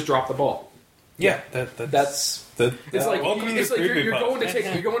then they just drop the ball. Yeah, that's It's like welcome to it's like you're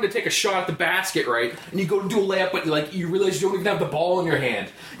creepypasta. going to take a shot at the basket, right? And you go to do a layup, but like you realize you don't even have the ball in your hand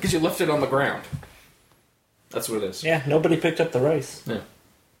because you left it on the ground. That's what it is. Yeah, nobody picked up the rice. Yeah.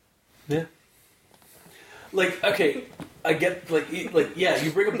 Yeah. Like, okay, I get, like, yeah,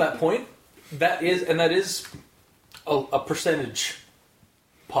 you bring up that point. That is a percentage,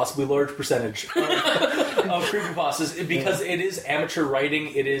 possibly large percentage, of creepypastas, because it is amateur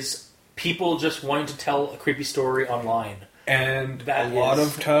writing. It is people just wanting to tell a creepy story online. And That a lot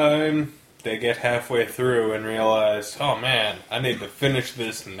is- of time, they get halfway through and realize, oh man, I need to finish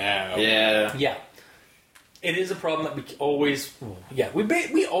this now. Yeah. Yeah. It is a problem that we always,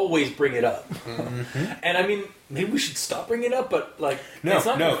 we always bring it up. And I mean, maybe we should stop bringing it up, but like, it's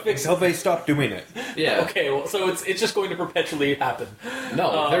not going to fix until they stop doing it. Yeah. Okay, well, so it's just going to perpetually happen.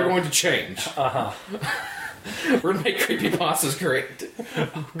 No, they're going to change. Uh-huh. We're gonna make creepypastas great.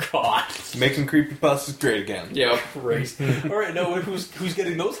 God. Making creepypastas great again. Yeah. Christ. All right, no, who's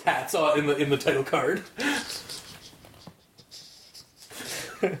getting those hats on in the title card?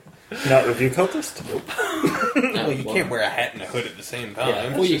 Not review cultist? Well, you can't wear a hat and a hood at the same time.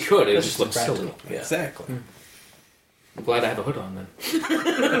 Yeah. Well, you could. It That's just looks practical. silly. Yeah. Exactly. I'm glad I have a hood on then.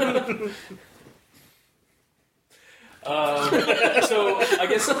 So I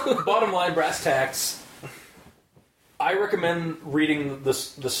guess bottom line, brass tacks. I recommend reading the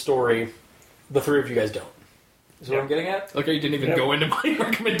story. The three of you guys don't. Is what I'm getting at? Okay, you didn't even go into my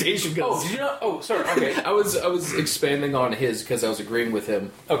recommendation. Oh, Cause did you not? Oh, sorry. Okay. I was expanding on his because I was agreeing with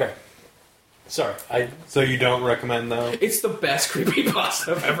him. Okay. Sorry. So you don't recommend though? It's the best creepypasta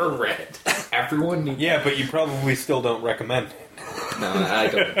I've ever read. Everyone needs. Yeah, but you probably still don't recommend it. No, I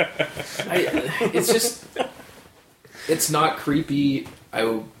don't. It's just. It's not creepy.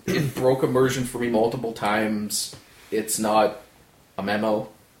 It broke immersion for me multiple times. It's not a memo.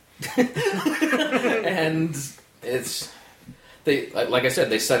 And it's. Like I said,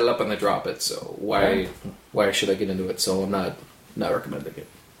 they set it up and they drop it, so why should I get into it? So I'm not recommending it.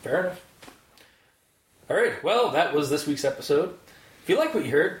 Fair enough. All right. Well, that was this week's episode. If you like what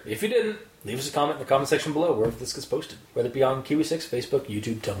you heard, if you didn't, leave us a comment in the comment section below wherever this gets posted, whether it be on Kiwi6, Facebook,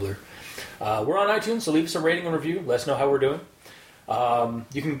 YouTube, Tumblr. We're on iTunes, so leave us a rating and review. Let us know how we're doing.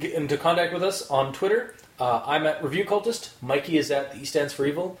 You can get into contact with us on Twitter. I'm at Review Cultist. Mikey is at The E Stands for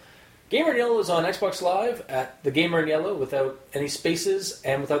Evil. Gamer in Yellow is on Xbox Live at The Gamer in Yellow without any spaces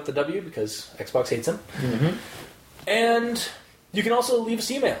and without the W because Xbox hates him. Mm-hmm. And you can also leave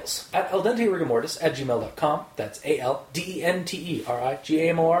us emails at aldenterigamortis@gmail.com. That's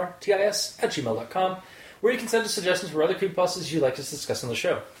aldenterigamortis@gmail.com, where you can send us suggestions for other creepypastas you'd like us to discuss on the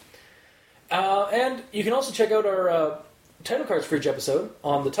show. And you can also check out our title cards for each episode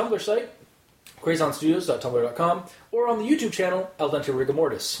on the Tumblr site, crazonstudios.tumblr.com, or on the YouTube channel, Al Dente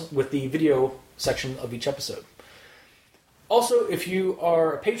Rigamortis, with the video section of each episode. Also, if you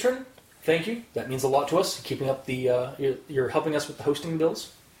are a patron, thank you. That means a lot to us, keeping up the... you're helping us with the hosting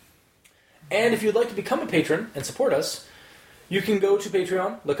bills. And if you'd like to become a patron and support us, you can go to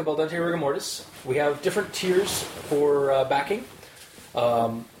Patreon, look up Al Dente Rigamortis. We have different tiers for backing.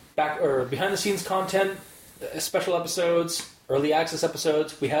 Behind-the-scenes content, special episodes, early access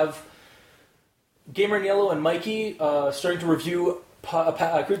episodes. We have Gamer in Yellow and Mikey starting to review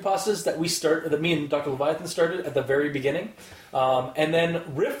creepypastas that me and Dr. Leviathan started at the very beginning, and then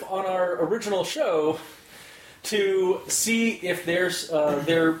riff on our original show to see if their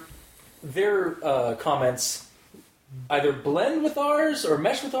comments either blend with ours or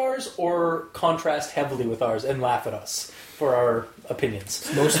mesh with ours or contrast heavily with ours and laugh at us for our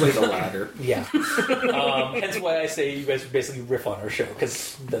opinions. Mostly the latter. Yeah. Hence why I say you guys basically riff on our show,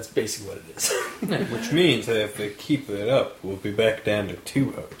 because that's basically what it is. Which means that if they keep it up, we'll be back down to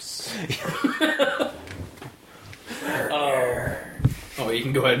 2 hosts. Oh, you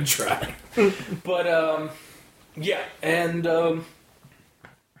can go ahead and try. But, yeah, and,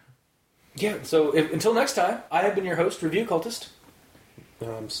 yeah, so until next time, I have been your host, Review Cultist.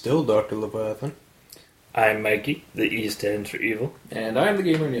 I'm still Dr. Leviathan. I'm Mikey. The E stands for evil. And I'm the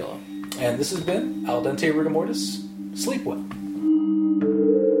Gamer in Yellow. And this has been Al Dente Rigamortis. Sleep well.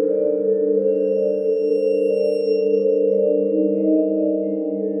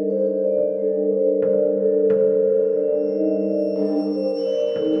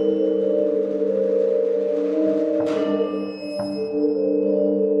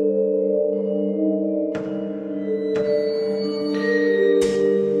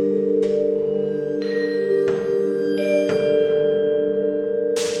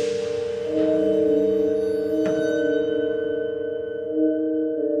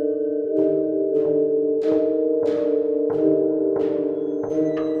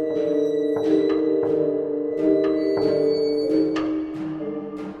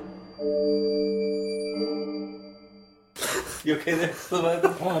 to the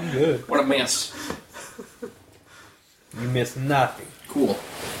button. Oh, I'm good. What a mess. You miss nothing. Cool.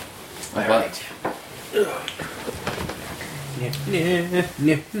 All right.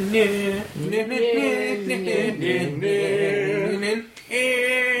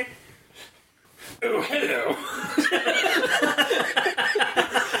 Oh, hello.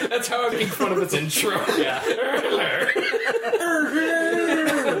 That's how I make fun of its intro. Yeah.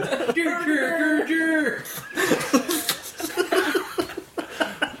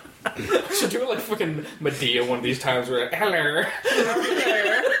 I should do it like fucking Medea one of these times where hello.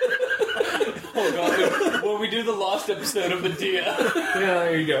 Oh god. When we do the lost episode of Medea. Yeah,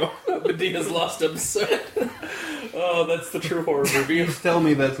 there you go. Medea's lost episode. Oh, that's the true horror movie. Tell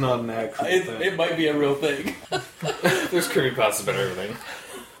me that's not an actual thing. It might be a real thing. There's creepypasta about everything.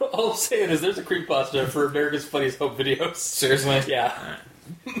 All I'm saying is there's a creepypasta for America's Funniest Home Videos. Seriously? Yeah.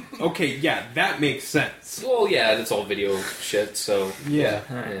 Okay, yeah, that makes sense. Well, yeah, it's all video shit, so Yeah.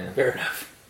 yeah. Fair enough.